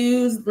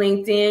 use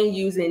LinkedIn,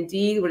 use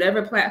Indeed,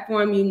 whatever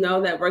platform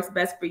that works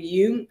best for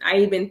you. I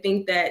even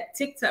think that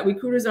TikTok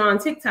recruiters are on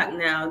TikTok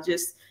now,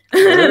 just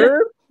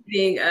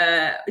getting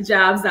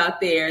jobs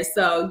out there.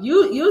 So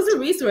use the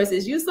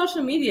resources, use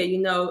social media.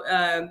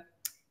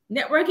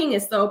 Networking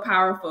is so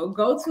powerful.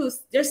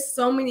 There's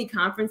so many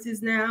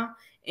conferences now.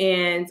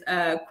 And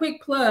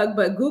quick plug,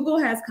 but Google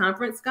has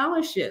conference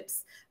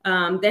scholarships.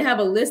 They have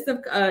a list of,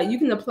 you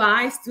can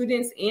apply,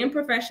 students and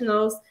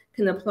professionals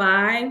can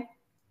apply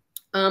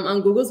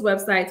on Google's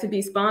website to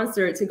be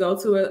sponsored to go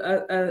to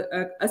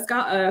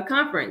a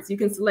conference. You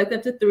can select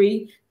up to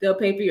 3. They'll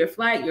pay for your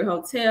flight, your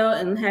hotel,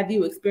 and have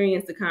you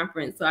experience the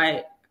conference. So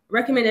I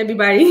recommend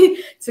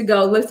everybody to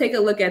go take a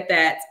look at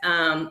that.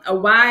 A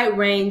wide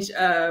range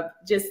of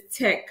just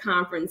tech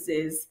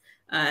conferences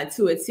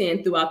to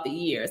attend throughout the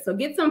year. So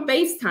get some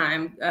face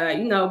time,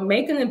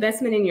 make an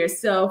investment in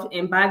yourself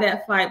and buy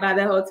that flight, buy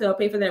that hotel,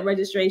 pay for that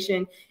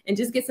registration, and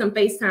just get some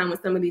face time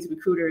with some of these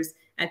recruiters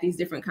at these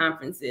different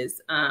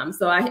conferences.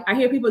 So I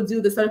hear people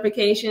do the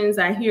certifications,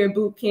 I hear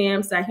boot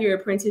camps, I hear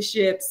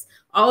apprenticeships.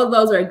 All of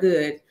those are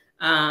good.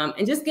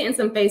 And just getting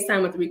some face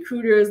time with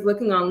recruiters,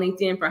 looking on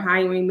LinkedIn for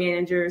hiring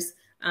managers,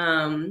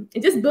 and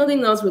just building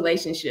those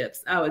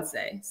relationships, I would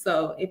say.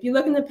 So if you're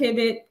looking to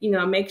pivot,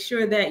 make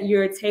sure that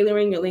you're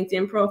tailoring your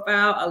LinkedIn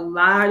profile. A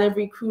lot of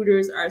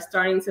recruiters are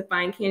starting to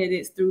find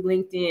candidates through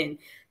LinkedIn.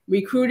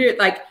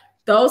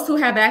 Those who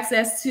have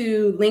access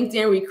to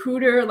LinkedIn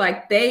Recruiter,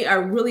 they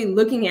are really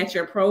looking at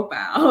your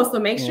profile. So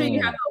make sure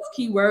you have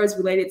those keywords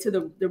related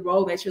to the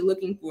role that you're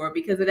looking for,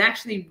 because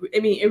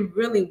it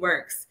really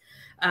works.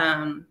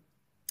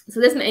 So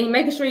this, and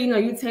making sure,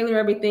 you tailor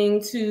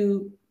everything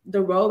to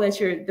the role that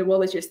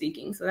you're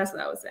seeking. So that's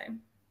what I would say.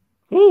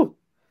 Whew.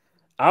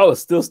 I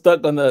was still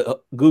stuck on the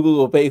Google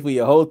will pay for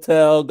your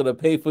hotel, gonna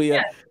pay for you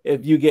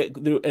if you get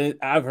through. And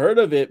I've heard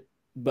of it,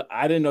 but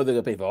I didn't know they're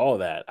gonna pay for all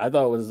that. I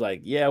thought it was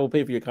we'll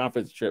pay for your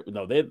conference trip.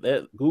 No,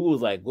 Google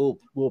was like,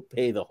 we'll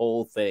pay the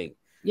whole thing.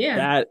 Yeah,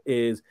 that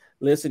is.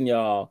 Listen,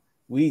 y'all.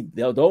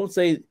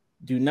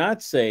 Do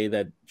not say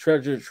that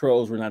treasure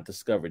troves were not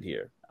discovered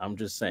here. I'm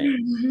just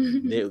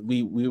saying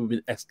we've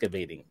been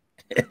excavating.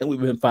 We've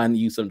been finding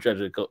you some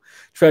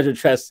treasure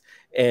chests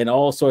and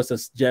all sorts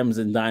of gems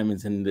and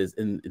diamonds in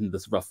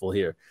this ruffle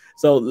here.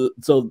 So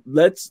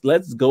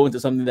let's go into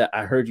something that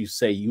I heard you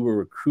say. You were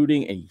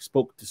recruiting and you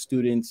spoke to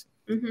students.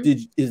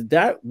 Is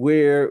that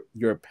where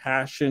your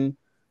passion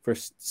for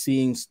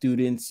seeing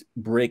students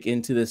break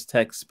into this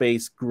tech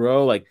space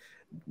grow?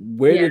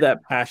 Where did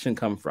that passion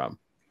come from?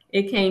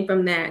 It came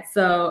from that.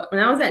 So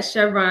when I was at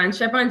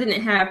Chevron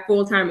didn't have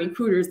full-time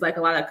recruiters like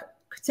a lot of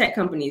tech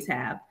companies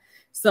have.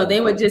 So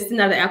they would just send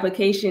out an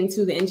application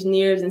to the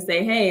engineers and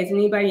say, hey, is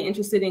anybody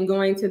interested in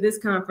going to this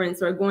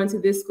conference or going to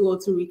this school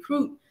to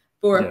recruit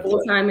for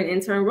full-time and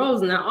intern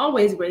roles? And I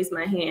always raised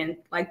my hand.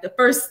 The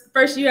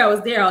first year I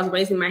was there, I was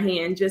raising my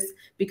hand just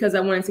because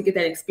I wanted to get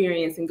that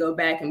experience and go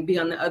back and be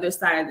on the other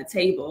side of the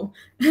table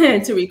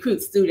to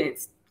recruit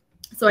students.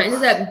 So I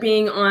ended up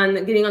getting on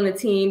the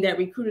team that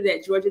recruited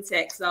at Georgia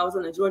Tech. So I was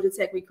on the Georgia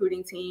Tech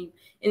recruiting team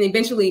and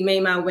eventually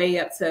made my way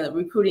up to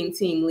recruiting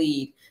team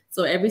lead.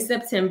 So every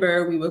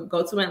September, we would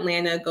go to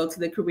Atlanta, go to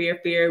the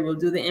career fair. We'll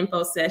do the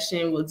info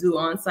session. We'll do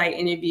on-site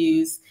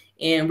interviews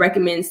and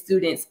recommend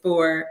students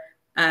for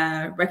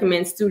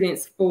internships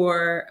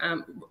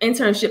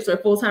or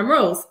full-time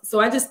roles.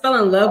 So I just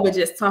fell in love with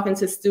just talking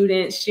to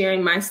students,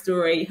 sharing my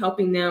story,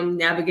 helping them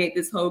navigate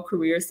this whole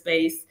career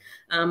space.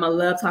 I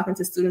love talking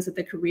to students at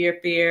the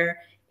career fair.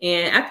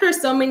 And after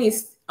so many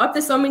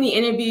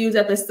interviews,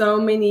 after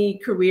so many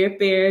career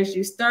fairs,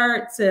 you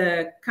start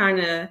to kind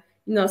of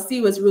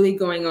see what's really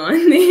going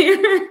on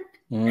there.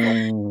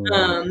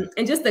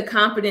 And just the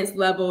confidence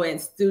level in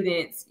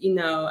students,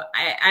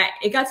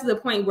 it got to the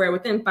point where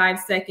within 5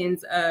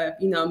 seconds of,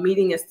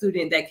 meeting a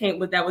student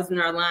that was in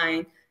our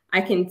line,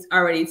 I can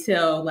already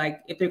tell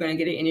if they're going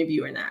to get an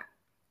interview or not.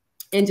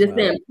 And just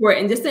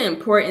the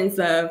importance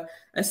of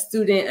a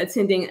student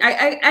attending.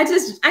 I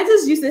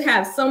just used to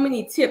have so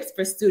many tips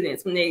for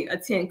students when they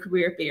attend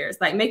career fairs,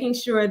 making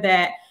sure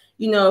that,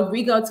 if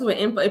we go to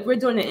if we're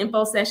doing an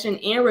info session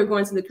and we're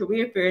going to the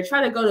career fair,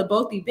 try to go to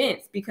both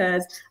events,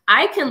 because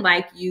I can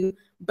like you,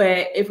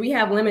 but if we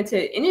have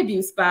limited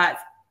interview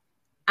spots,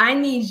 I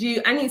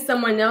need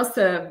someone else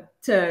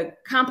to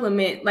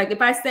compliment.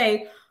 If I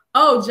say,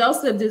 oh,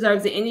 Joseph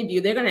deserves an interview,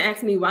 they're going to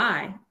ask me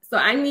why. So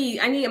I need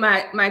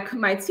my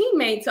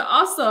teammate to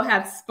also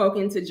have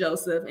spoken to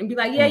Joseph and be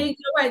like, yeah, you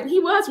know what, he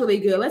was really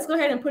good. Let's go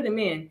ahead and put him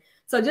in.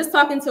 So just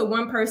talking to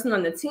one person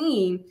on the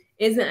team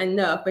isn't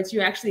enough, but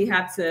you actually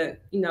have to,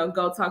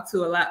 go talk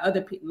to a lot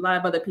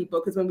of other people,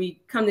 because when we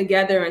come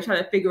together and try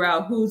to figure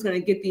out who's going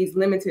to get these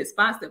limited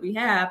spots that we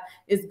have,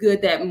 it's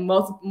good that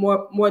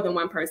more than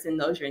one person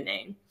knows your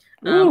name.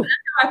 That's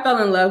how I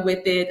fell in love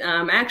with it.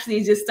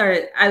 Actually just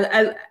started,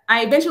 I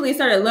eventually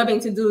started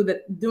loving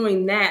to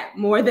doing that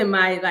more than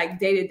my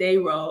day-to-day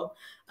role.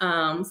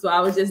 So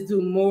I would just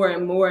do more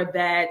and more of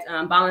that,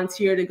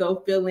 volunteer to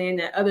go fill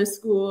in at other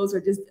schools or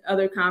just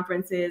other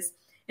conferences,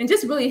 and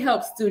just really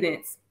help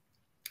students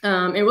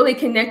and really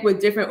connect with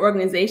different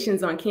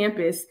organizations on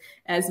campus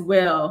as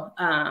well.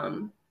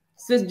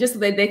 So just so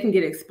that they can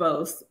get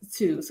exposed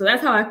too. So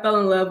that's how I fell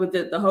in love with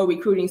the whole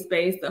recruiting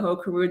space, the whole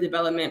career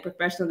development,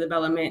 professional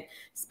development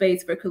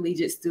space for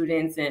collegiate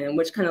students, and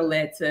which kind of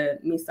led to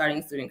me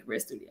starting Student Career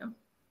Studio.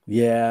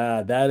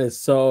 Yeah, that is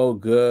so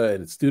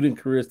good. Student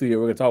Career Studio.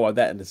 We're going to talk about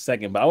that in a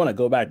second, but I want to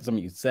go back to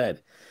something you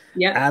said.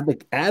 Yeah.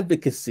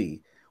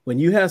 Advocacy. when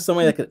you have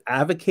somebody that could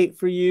advocate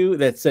for you,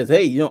 that says,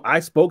 hey, you know,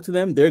 I spoke to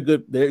them, they're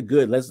good,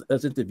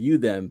 let's interview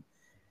them.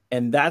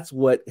 And that's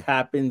what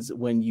happens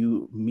when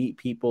you meet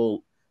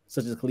people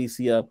such as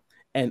Calicia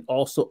and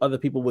also other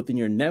people within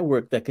your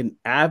network that can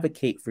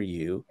advocate for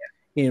you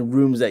in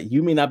rooms that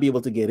you may not be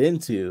able to get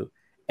into,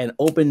 and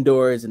open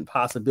doors and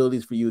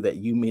possibilities for you that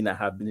you may not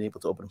have been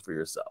able to open for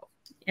yourself.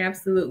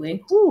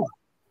 Absolutely. Whew,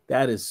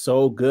 that is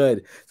so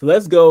good. So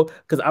let's go,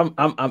 because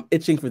I'm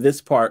itching for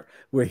this part.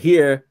 We're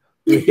here,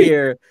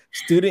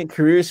 Student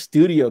Career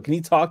Studio. Can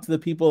you talk to the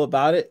people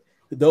about it?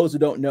 For those who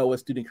don't know what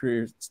Student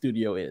Career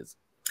Studio is.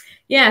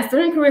 Yeah,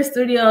 Student Career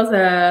Studio is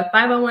a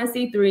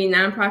 501c3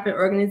 nonprofit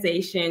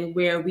organization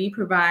where we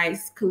provide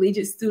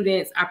collegiate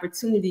students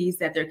opportunities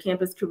that their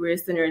campus career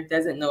center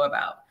doesn't know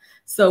about.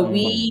 So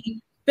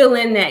we fill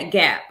in that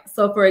gap.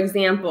 So for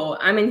example,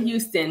 I'm in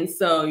Houston,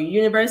 so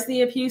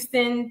University of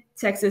Houston,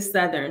 Texas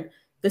Southern.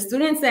 The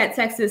students at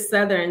Texas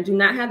Southern do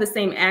not have the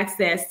same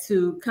access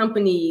to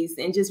companies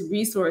and just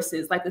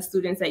resources like the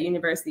students at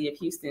University of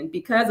Houston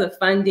because of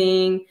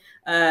funding,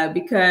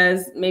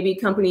 because maybe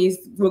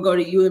companies will go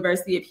to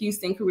University of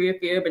Houston Career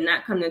Fair, but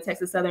not come to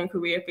Texas Southern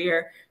Career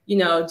Fair, you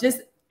know,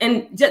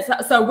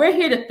 so we're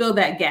here to fill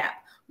that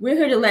gap. We're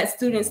here to let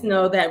students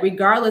know that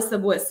regardless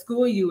of what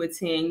school you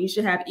attend, you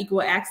should have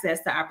equal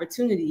access to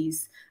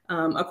opportunities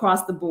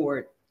across the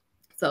board.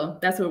 So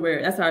that's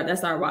where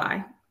that's our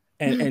why.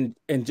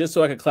 And just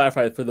so I can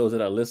clarify for those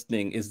that are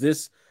listening, is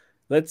this,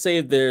 let's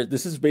say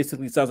this is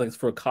basically, sounds like it's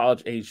for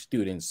college age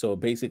students. So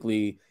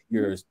basically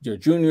your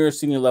junior,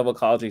 senior level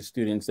college age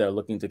students that are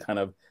looking to kind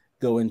of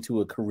go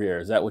into a career.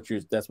 Is that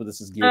that's what this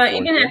is geared for?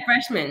 Even at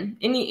freshmen,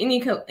 any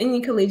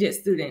collegiate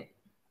student.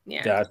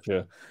 Yeah.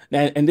 Gotcha.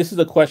 And this is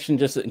a question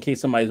just in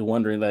case somebody's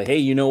wondering, like, hey,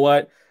 you know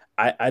what?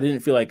 I didn't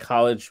feel like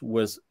college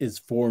is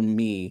for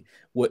me.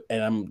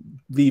 And I'm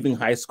leaving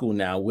high school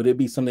now. Would it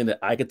be something that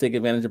I could take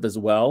advantage of as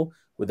well?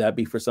 Would that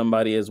be for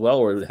somebody as well,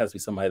 or it has to be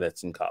somebody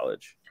that's in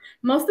college?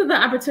 Most of the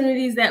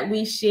opportunities that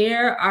we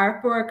share are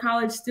for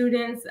college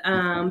students,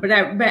 but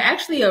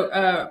actually,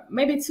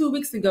 maybe 2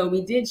 weeks ago,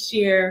 we did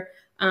share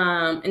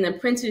an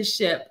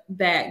apprenticeship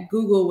that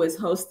Google was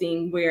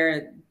hosting,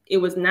 where it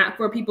was not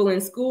for people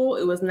in school,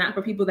 it was not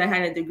for people that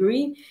had a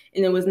degree,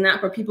 and it was not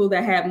for people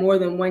that had more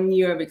than 1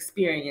 year of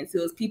experience. It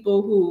was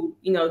people who,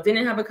 you know,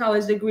 didn't have a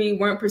college degree,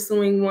 weren't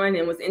pursuing one,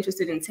 and was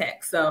interested in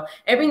tech. So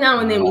every now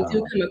and then we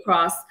do come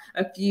across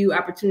a few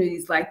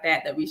opportunities like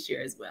that we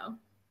share as well.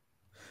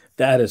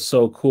 That is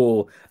so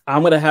cool.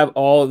 I'm going to have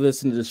all of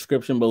this in the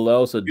description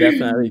below, so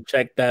definitely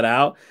check that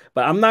out.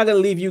 But I'm not going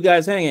to leave you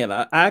guys hanging.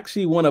 I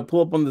actually want to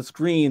pull up on the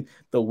screen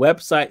the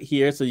website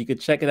here so you can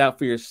check it out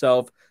for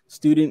yourself,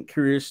 Student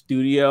Career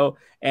Studio.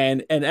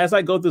 And as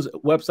I go through this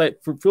website,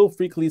 feel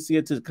free,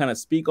 Calicia, to kind of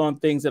speak on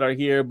things that are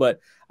here. But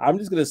I'm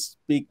just going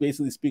to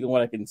basically speak on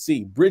what I can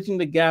see. Bridging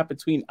the gap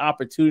between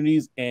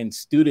opportunities and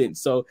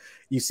students. So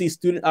you see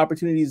student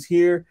opportunities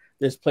here.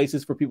 There's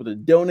places for people to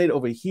donate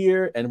over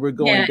here, and we're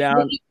going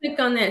down. If you click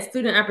on that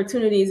student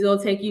opportunities, it'll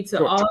take you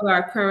to all of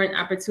our current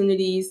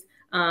opportunities.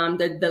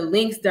 The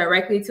links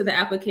directly to the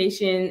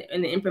application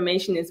and the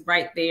information is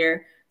right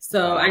there.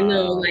 So I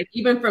know, like,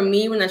 even for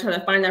me, when I try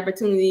to find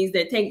opportunities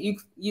that take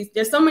you,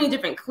 there's so many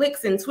different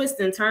clicks and twists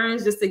and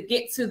turns just to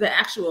get to the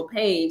actual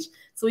page.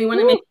 So we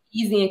want to make it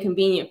easy and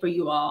convenient for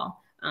you all.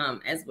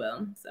 As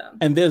well. So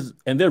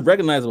they're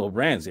recognizable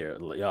brands here,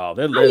 y'all.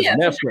 There's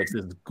Netflix,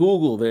 there's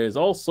Google, there's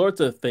all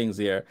sorts of things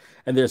here,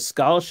 and there's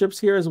scholarships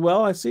here as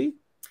well. I see.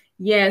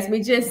 Yes,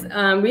 we just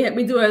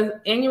we do an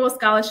annual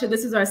scholarship.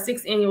 This is our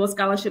 6th annual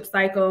scholarship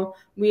cycle.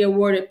 We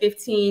awarded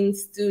 15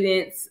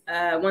 students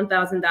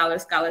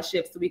 $1,000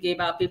 scholarships. So we gave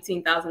out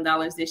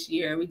 $15,000 this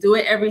year. We do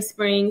it every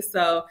spring.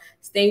 So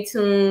stay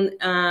tuned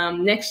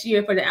next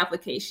year for the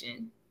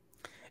application.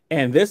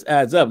 And this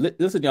adds up.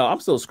 Listen, y'all,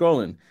 I'm still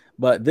scrolling.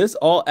 But this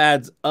all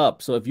adds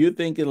up. So if you're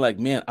thinking like,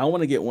 man, I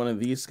want to get one of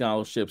these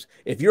scholarships,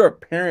 if you're a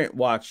parent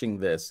watching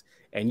this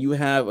and you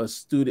have a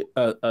student,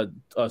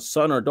 a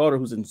son or daughter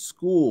who's in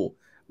school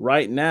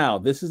right now,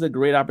 this is a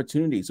great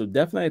opportunity. So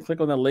definitely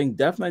click on the link.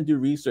 Definitely do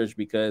research,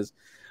 because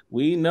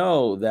we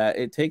know that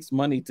it takes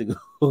money to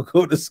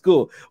go to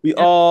school. We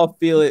all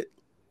feel it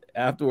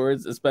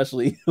afterwards,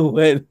 especially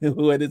when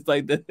it's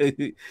like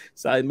the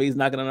side maid's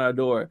knocking on our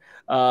door.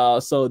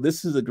 So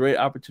this is a great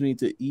opportunity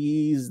to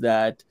ease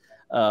that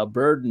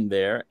burden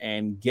there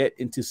and get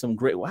into some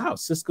great,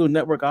 Cisco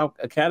Network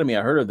Academy.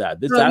 I heard of that.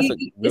 It's not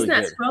good.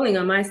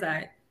 Scrolling on my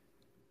side.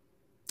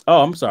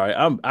 Oh, I'm sorry.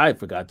 I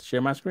forgot to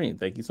share my screen.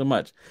 Thank you so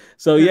much.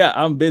 So yeah,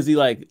 I'm busy.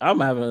 Like, I'm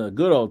having a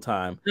good old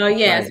time. Oh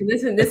yeah. So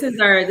this is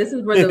where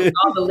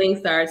all the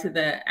links are to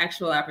the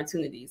actual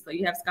opportunities. So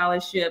you have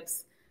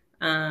scholarships,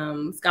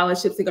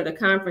 scholarships to go to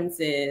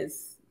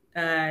conferences.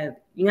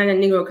 United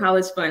Negro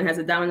College Fund has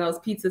a Domino's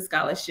Pizza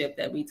scholarship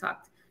that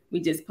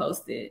we just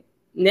posted.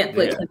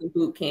 Netflix has a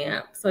boot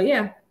camp. So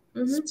yeah.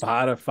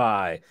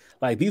 Spotify,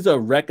 like, these are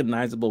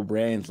recognizable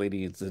brands,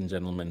 ladies and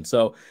gentlemen.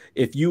 So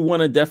if you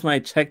want to definitely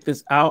check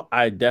this out,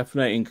 I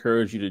definitely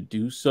encourage you to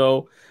do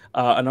so.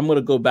 And I'm going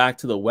to go back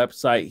to the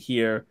website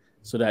here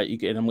so that you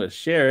can, and I'm going to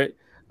share it.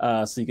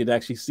 so you could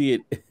actually see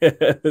it.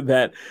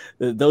 that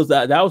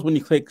was when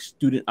you click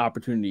student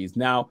opportunities.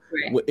 Now,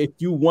 Right. if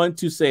you want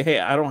to say, hey,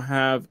 I don't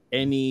have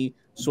any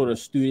sort of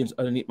students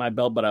underneath my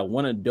belt, but I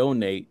want to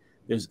donate,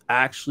 there's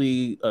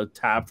actually a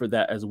tab for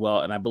that as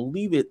well. And I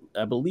believe it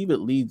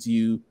leads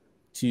you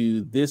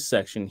to this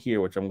section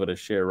here, which I'm going to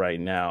share right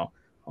now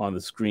on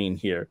the screen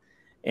here.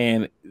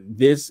 And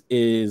this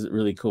is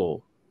really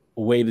cool.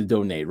 A way to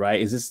donate,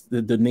 right? Is this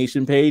the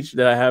donation page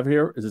that I have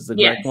here? Is this the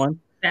correct one?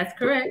 That's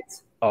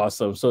correct.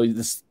 Awesome. So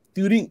the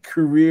Student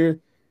Career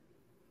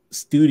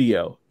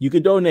Studio, you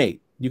could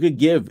donate, you could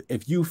give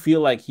if you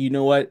feel like, you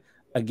know what,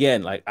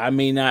 again, like I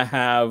may not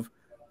have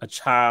a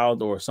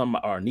child or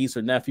a niece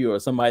or nephew or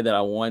somebody that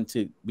I want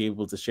to be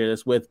able to share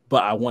this with,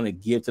 but I want to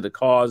give to the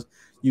cause.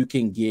 You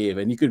can give,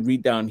 and you could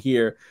read down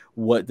here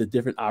what the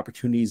different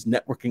opportunities,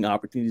 networking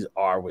opportunities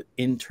are with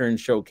Intern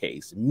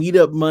Showcase,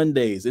 Meetup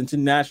Mondays,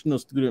 International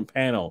Student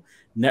Panel,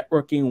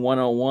 Networking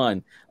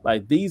 101.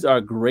 Like, these are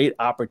great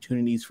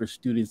opportunities for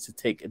students to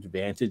take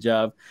advantage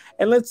of.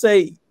 And let's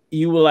say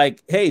you were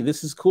like, hey,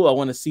 this is cool, I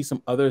want to see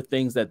some other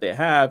things that they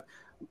have.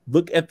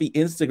 Look at the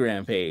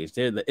Instagram page.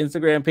 The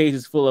Instagram page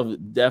is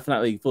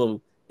definitely full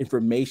of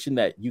information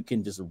that you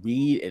can just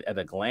read at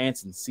a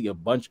glance and see a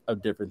bunch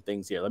of different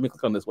things here. Let me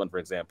click on this one, for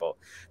example.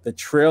 The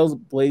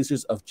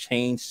Trailblazers of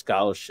Change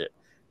Scholarship.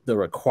 The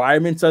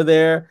requirements are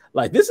there.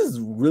 Like, this is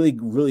really,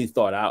 really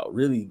thought out,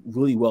 really,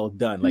 really well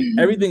done. Like,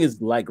 everything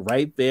is like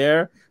right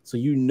there, so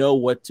you know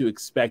what to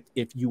expect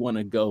if you want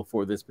to go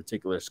for this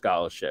particular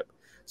scholarship.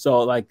 So,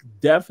 like,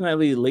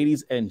 definitely,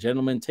 ladies and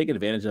gentlemen, take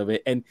advantage of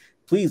it. And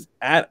please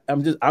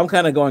I'm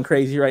kind of going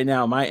crazy right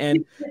now on my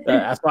end.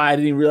 That's why I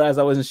didn't realize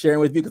I wasn't sharing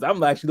with you, because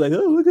I'm actually like,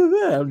 oh, look at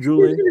that, I'm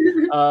drooling.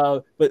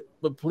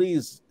 But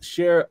please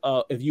share,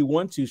 if you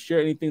want to share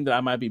anything that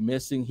I might be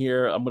missing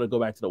here. I'm going to go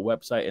back to the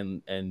website,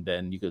 and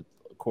then you could,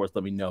 of course,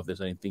 let me know if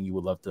there's anything you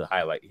would love to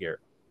highlight here.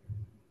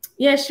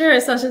 Yeah, sure.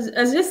 So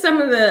just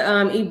some of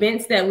the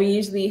events that we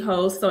usually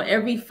host. So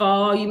every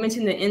fall, you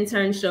mentioned the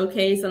Intern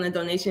Showcase on the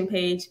donation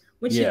page,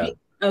 which should be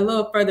a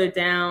little further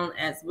down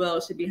as well,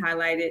 should be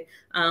highlighted.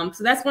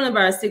 So that's one of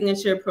our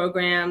signature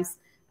programs,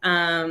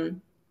 the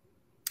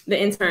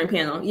Intern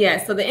Panel.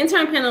 Yeah, so the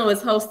Intern Panel is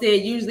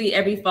hosted usually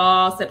every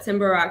fall,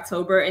 September or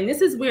October. And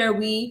this is where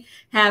we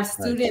have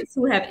students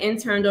who have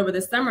interned over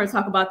the summer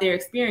talk about their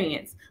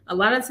experience. A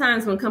lot of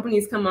times when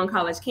companies come on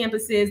college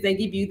campuses, they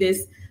give you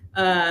this,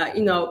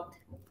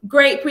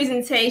 great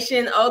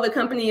presentation. Oh, the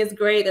company is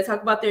great. They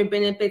talk about their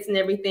benefits and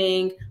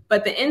everything.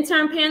 But the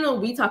Intern Panel,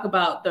 we talk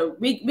about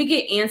we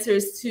get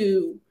answers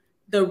to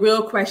the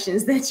real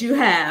questions that you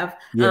have.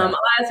 A lot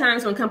of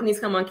times when companies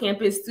come on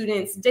campus,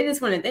 students, they're just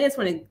trying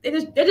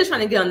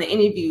to get on the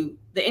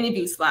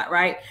interview slot,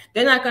 right?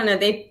 They're not gonna,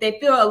 they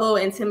feel a little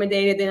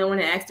intimidated. They don't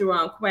want to ask the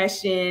wrong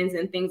questions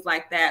and things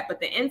like that.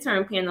 But the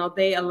Intern Panel,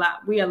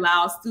 we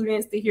allow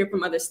students to hear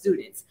from other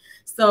students.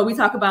 So we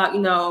talk about,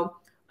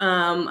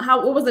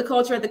 what was the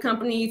culture at the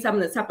company? Some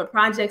of the type of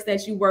projects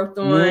that you worked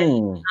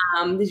on.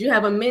 Did you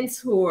have a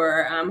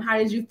mentor? How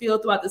did you feel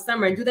throughout the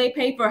summer? Do they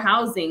pay for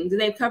housing? Do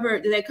they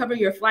cover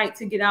your flight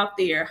to get out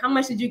there? How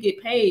much did you get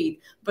paid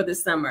for the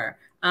summer?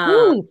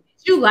 Did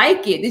you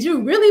like it? Did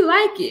you really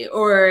like it?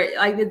 Or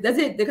like, does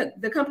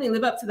the company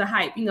live up to the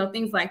hype?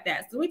 Things like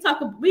that. So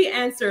we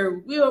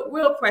answer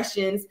real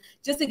questions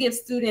just to give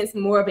students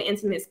more of an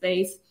intimate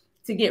space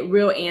to get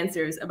real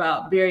answers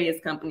about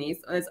various companies.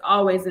 It's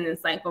always an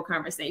insightful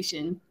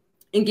conversation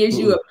and gives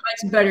you a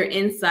much better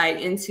insight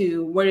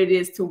into what it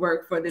is to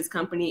work for this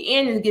company.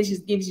 And it gives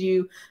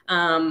you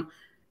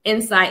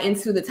insight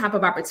into the type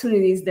of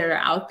opportunities that are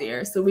out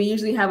there. So we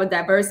usually have a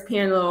diverse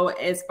panel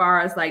as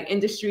far as like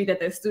industry that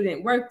the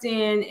student worked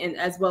in, and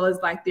as well as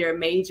like their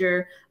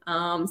major,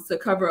 to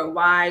cover a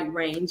wide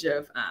range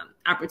of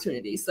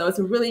opportunities. So it's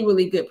a really,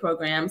 really good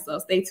program. So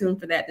stay tuned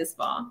for that this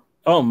fall.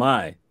 Oh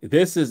my,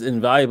 this is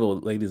invaluable,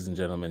 ladies and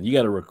gentlemen. You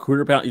got a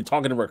recruiter panel. You're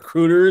talking to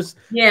recruiters.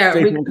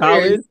 From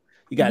college.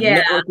 You got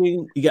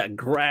networking. You got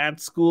grad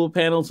school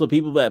panels. So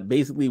people that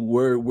basically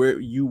were where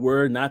you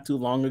were not too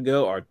long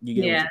ago, or you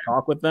get to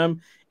talk with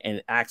them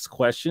and ask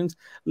questions.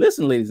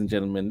 Listen, ladies and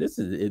gentlemen,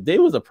 if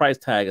there was a price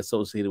tag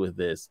associated with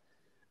this,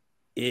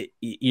 it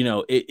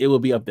will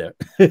be up there.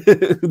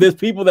 There's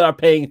people that are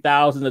paying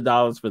thousands of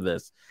dollars for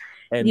this.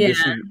 And this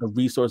is a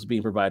resource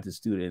being provided to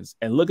students.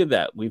 And look at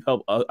that. We've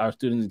helped our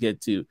students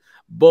get to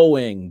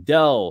Boeing,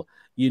 Dell,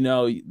 you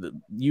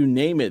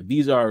name it.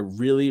 These are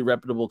really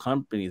reputable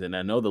companies. And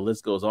I know the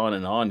list goes on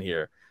and on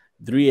here.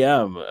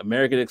 3M,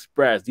 American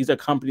Express. These are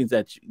companies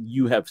that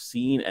you have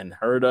seen and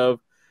heard of.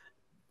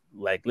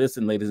 Like,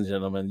 listen, ladies and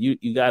gentlemen,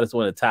 you guys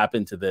want to tap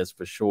into this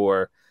for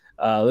sure.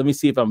 Let me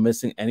see if I'm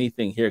missing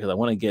anything here, because I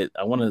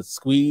want to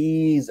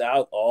squeeze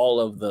out all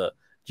of the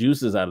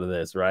juices out of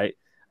this, right?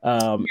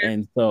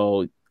 And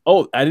so,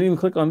 I didn't even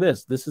click on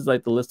this. This is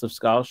like the list of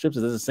scholarships.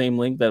 Is this the same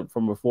link that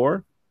from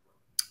before?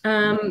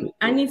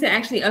 I need to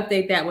actually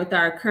update that with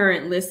our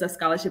current list of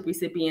scholarship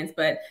recipients,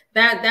 but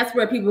that's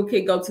where people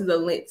could go to the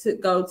link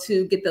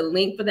to get the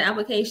link for the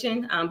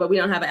application. But we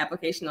don't have an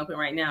application open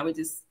right now. We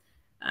just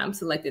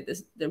selected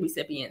the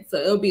recipient. So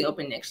it'll be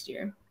open next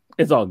year.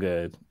 It's all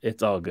good.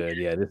 It's all good.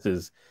 Yeah, this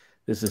is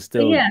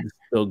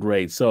still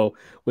great. So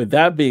with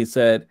that being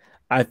said,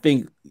 I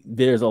think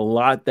there's a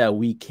lot that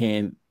we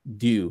can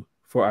do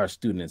for our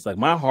students. Like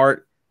my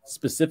heart,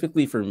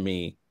 specifically for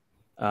me,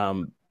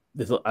 like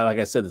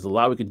I said, there's a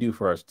lot we can do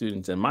for our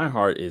students, and my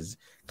heart is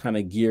kind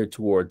of geared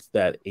towards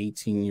that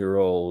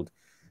 18-year-old,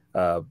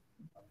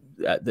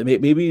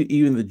 maybe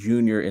even the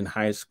junior in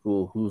high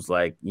school who's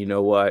like, you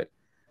know what,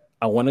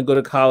 I want to go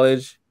to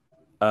college.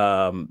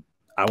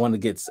 I want to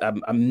get,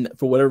 I'm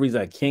for whatever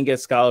reason, I can't get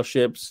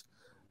scholarships.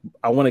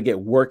 I want to get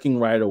working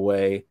right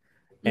away.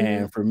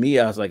 And for me,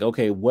 I was like,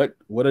 okay, what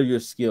are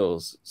your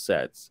skills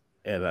sets?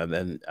 And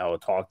then I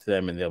would talk to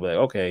them and they'll be like,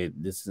 okay,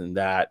 this and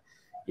that,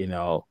 you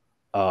know,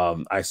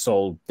 I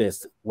sold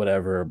this,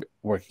 whatever,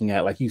 working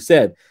at, like you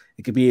said,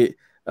 it could be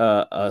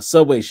a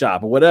Subway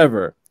shop or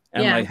whatever.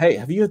 And I'm like, hey,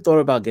 have you thought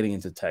about getting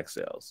into tech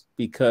sales?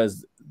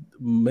 Because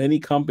many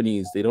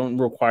companies, they don't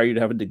require you to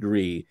have a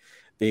degree.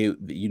 They,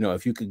 you know,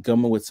 if you could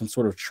come in with some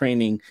sort of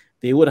training,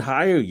 they would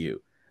hire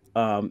you.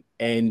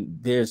 And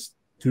there's,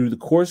 through the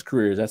course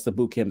careers, that's the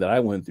boot camp that I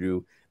went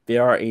through.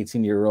 There are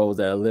 18-year-olds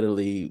that are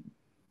literally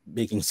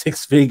making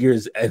six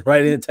figures and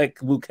right in tech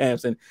boot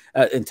camps and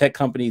in tech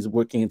companies,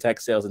 working in tech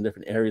sales in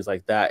different areas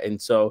like that.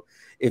 And so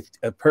if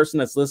a person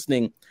that's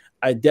listening,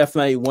 I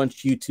definitely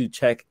want you to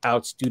check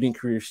out Student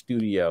Career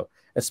Studio,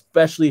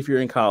 especially if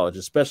you're in college,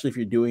 especially if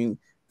you're doing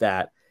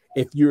that.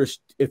 If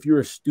you're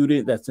a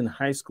student that's in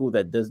high school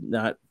that does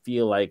not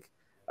feel like,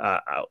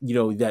 you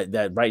know,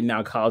 that right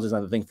now college is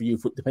not the thing for you,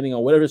 depending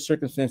on whatever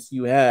circumstance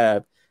you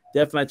have,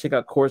 definitely check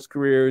out Course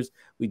Careers.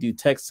 We do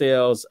tech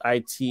sales,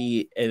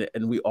 IT,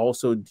 and we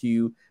also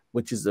do,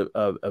 which is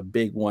a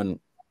big one,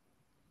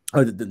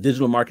 the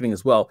digital marketing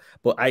as well.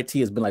 But IT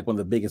has been like one of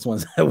the biggest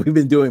ones that we've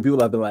been doing. People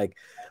have been like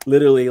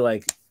literally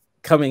like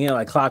coming in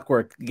like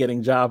clockwork,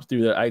 getting jobs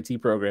through the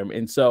IT program.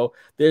 And so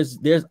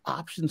there's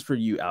options for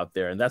you out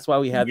there. And that's why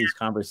we have these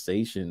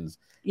conversations.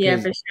 Yeah,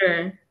 for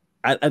sure.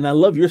 And I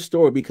love your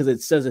story because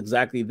it says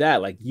exactly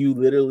that. Like you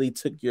literally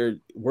took your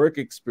work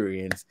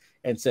experience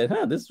and said,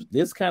 huh,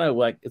 this kind of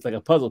like, it's like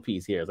a puzzle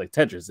piece here. It's like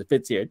Tetris, it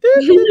fits here.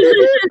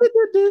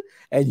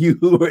 And you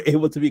were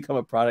able to become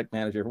a product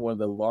manager for one of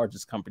the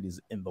largest companies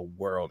in the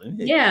world. In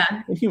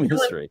human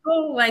history.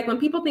 Like when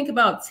people think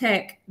about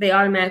tech, they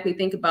automatically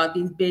think about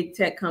these big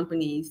tech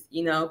companies,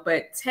 you know,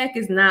 but tech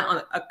is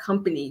not a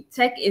company.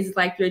 Tech is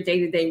like your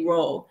day-to-day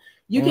role.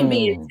 You can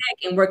be in tech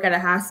and work at a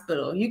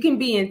hospital. You can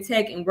be in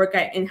tech and work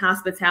in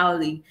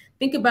hospitality.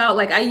 Think about,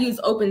 like, I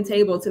use Open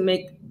Table to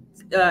make,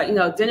 you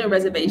know, dinner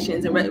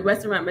reservations and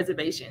restaurant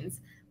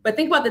reservations. But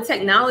think about the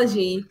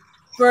technology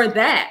for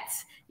that.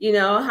 You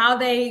know, how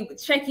they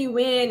check you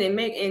in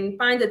and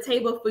find a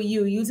table for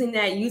you using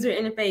that user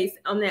interface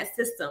on that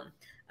system.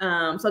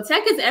 So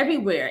tech is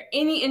everywhere.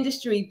 Any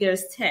industry,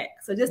 there's tech.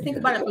 So just think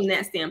about it from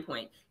that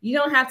standpoint. You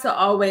don't have to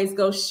always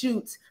go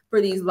shoot for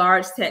these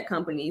large tech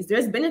companies.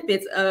 There's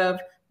benefits of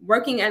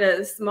working at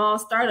a small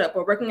startup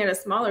or working at a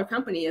smaller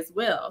company as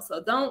well.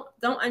 So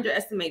don't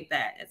underestimate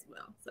that as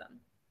well. So,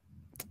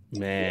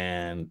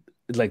 man,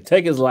 it's like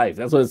tech is life.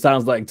 That's what it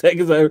sounds like. Tech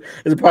is a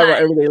part of our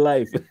everyday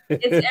life.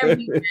 It's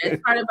everywhere.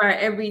 It's part of our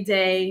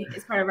everyday.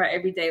 It's part of our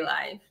everyday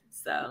life.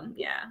 So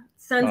yeah,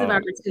 tons of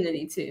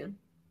opportunity too.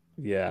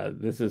 Yeah,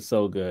 this is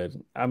so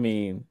good. I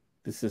mean,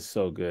 this is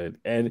so good.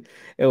 And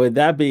with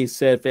that being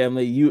said,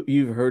 family,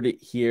 you've heard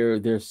it here.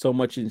 There's so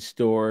much in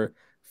store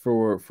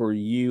for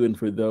you and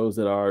for those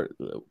that are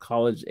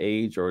college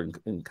age or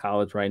in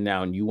college right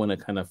now, and you want to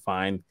kind of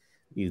find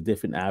these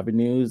different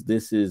avenues.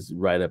 This is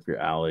right up your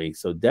alley.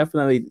 So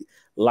definitely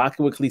lock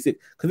it with Calicia.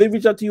 Could they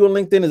reach out to you on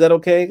LinkedIn? Is that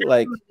okay?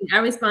 Like, I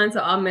respond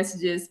to all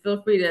messages.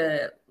 Feel free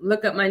to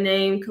look up my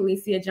name,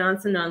 Calicia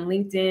Johnson, on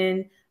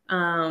LinkedIn.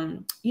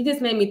 You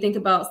just made me think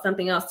about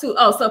something else too.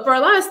 Oh, so for a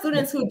lot of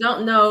students who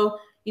don't know,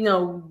 you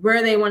know,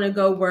 where they want to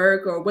go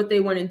work or what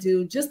they want to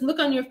do, just look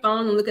on your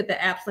phone and look at the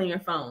apps on your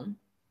phone.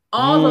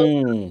 All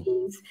those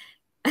companies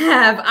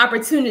have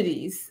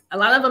opportunities. A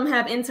lot of them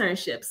have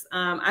internships.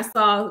 I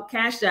saw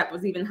Cash App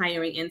was even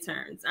hiring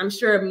interns. I'm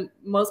sure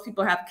most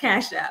people have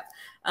Cash App.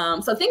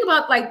 So think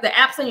about like the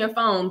apps on your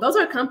phone. Those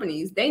are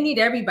companies. They need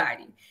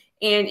everybody.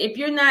 And if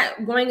you're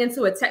not going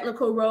into a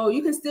technical role,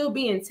 you can still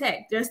be in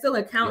tech. There's still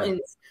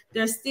accountants.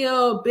 There's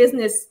still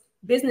business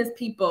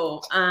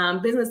people,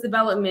 business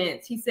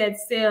development. He said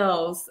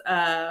sales,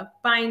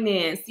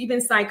 finance,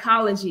 even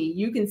psychology.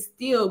 You can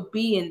still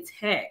be in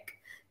tech.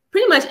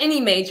 Pretty much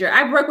any major.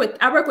 I work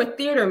with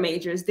theater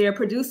majors. They're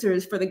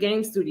producers for the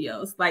game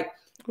studios. Like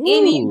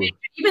any major,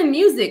 even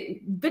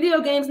music.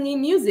 Video games need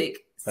music.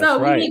 So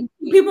we need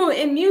people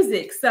in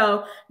music.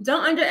 So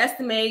don't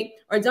underestimate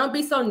or don't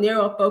be so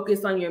narrow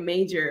focused on your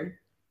major.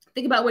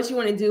 Think about what you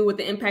want to do with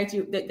the impact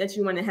that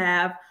you want to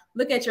have.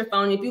 Look at your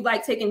phone. If you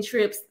like taking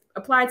trips,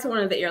 apply to one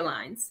of the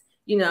airlines.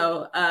 You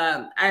know,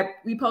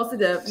 we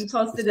posted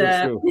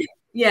a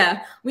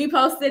Yeah, we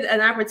posted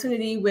an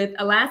opportunity with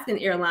Alaskan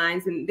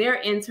Airlines, and their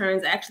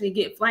interns actually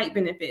get flight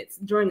benefits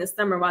during the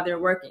summer while they're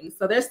working.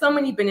 So there's so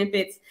many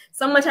benefits,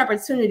 so much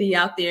opportunity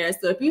out there.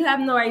 So if you have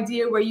no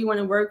idea where you want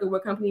to work or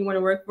what company you want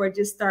to work for,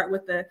 just start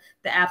with the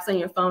apps on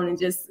your phone and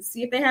just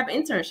see if they have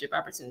internship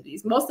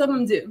opportunities. Most of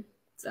them do.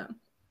 So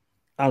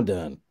I'm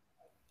done,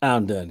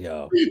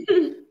 y'all.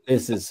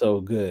 This is so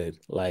good.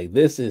 Like,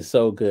 this is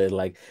so good.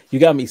 Like, you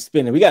got me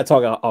spinning. We got to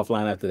talk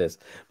offline after this,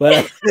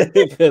 but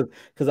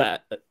because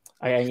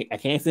I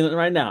can't see nothing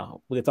right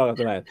now. We can talk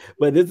after that.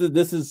 But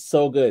this is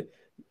so good.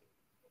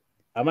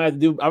 I'm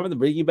gonna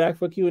bring you back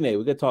for Q&A.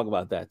 We can talk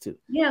about that too.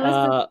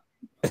 Yeah,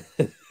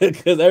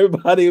 because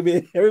everybody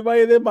and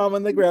their mom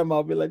and their grandma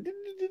will be like,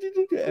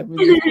 yeah.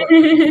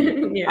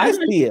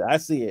 I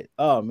see it.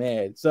 Oh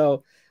man.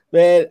 So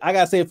man, I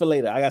gotta say it for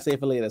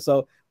later.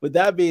 So with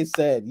that being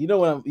said, you know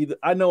what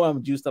I know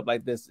I'm juiced up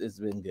like this. It's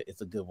been good.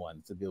 It's a good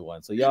one.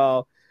 So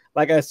y'all,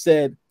 like I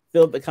said,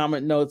 fill up the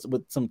comment notes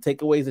with some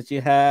takeaways that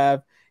you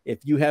have.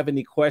 If you have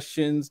any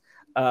questions,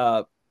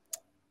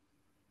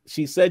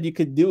 she said you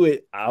could do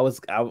it.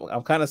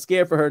 I'm kind of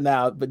scared for her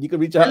now, but you can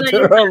reach out to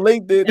her on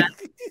LinkedIn. Yeah.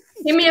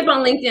 Hit me up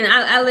on LinkedIn.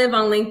 I live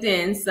on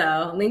LinkedIn,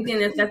 so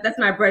LinkedIn that's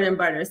my bread and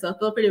butter. So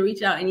feel free to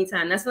reach out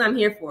anytime. That's what I'm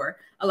here for.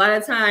 A lot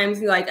of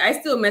times, like, I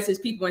still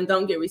message people and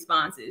don't get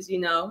responses, you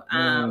know.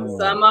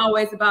 So I'm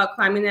always about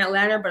climbing that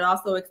ladder, but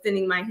also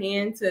extending my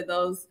hand to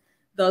those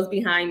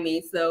behind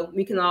me, so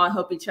we can all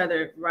help each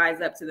other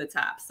rise up to the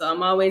top. So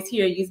I'm always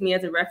here. Use me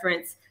as a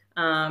reference.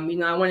 You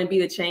know, I want to be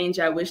the change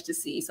I wish to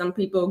see. Some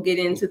people get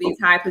into these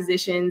high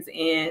positions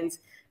and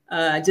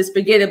just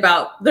forget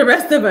about the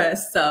rest of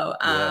us. So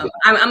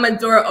I'm a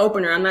door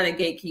opener. I'm not a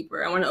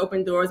gatekeeper. I want to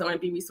open doors. I want to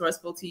be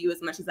resourceful to you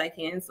as much as I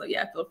can. So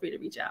yeah, feel free to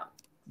reach out.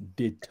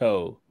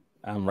 Ditto.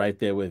 I'm right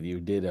there with you.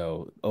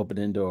 Ditto.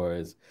 Opening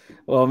doors.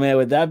 Well, man,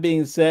 with that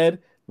being said,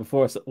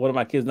 before one of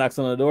my kids knocks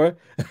on the door,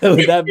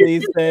 with that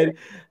being said,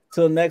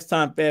 till next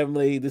time,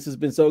 family, this has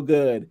been so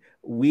good.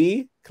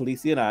 We,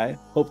 Calicia and I,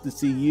 hope to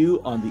see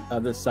you on the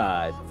other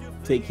side.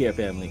 Take care,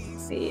 family.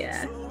 See ya.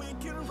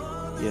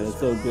 Yeah, that's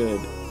so good.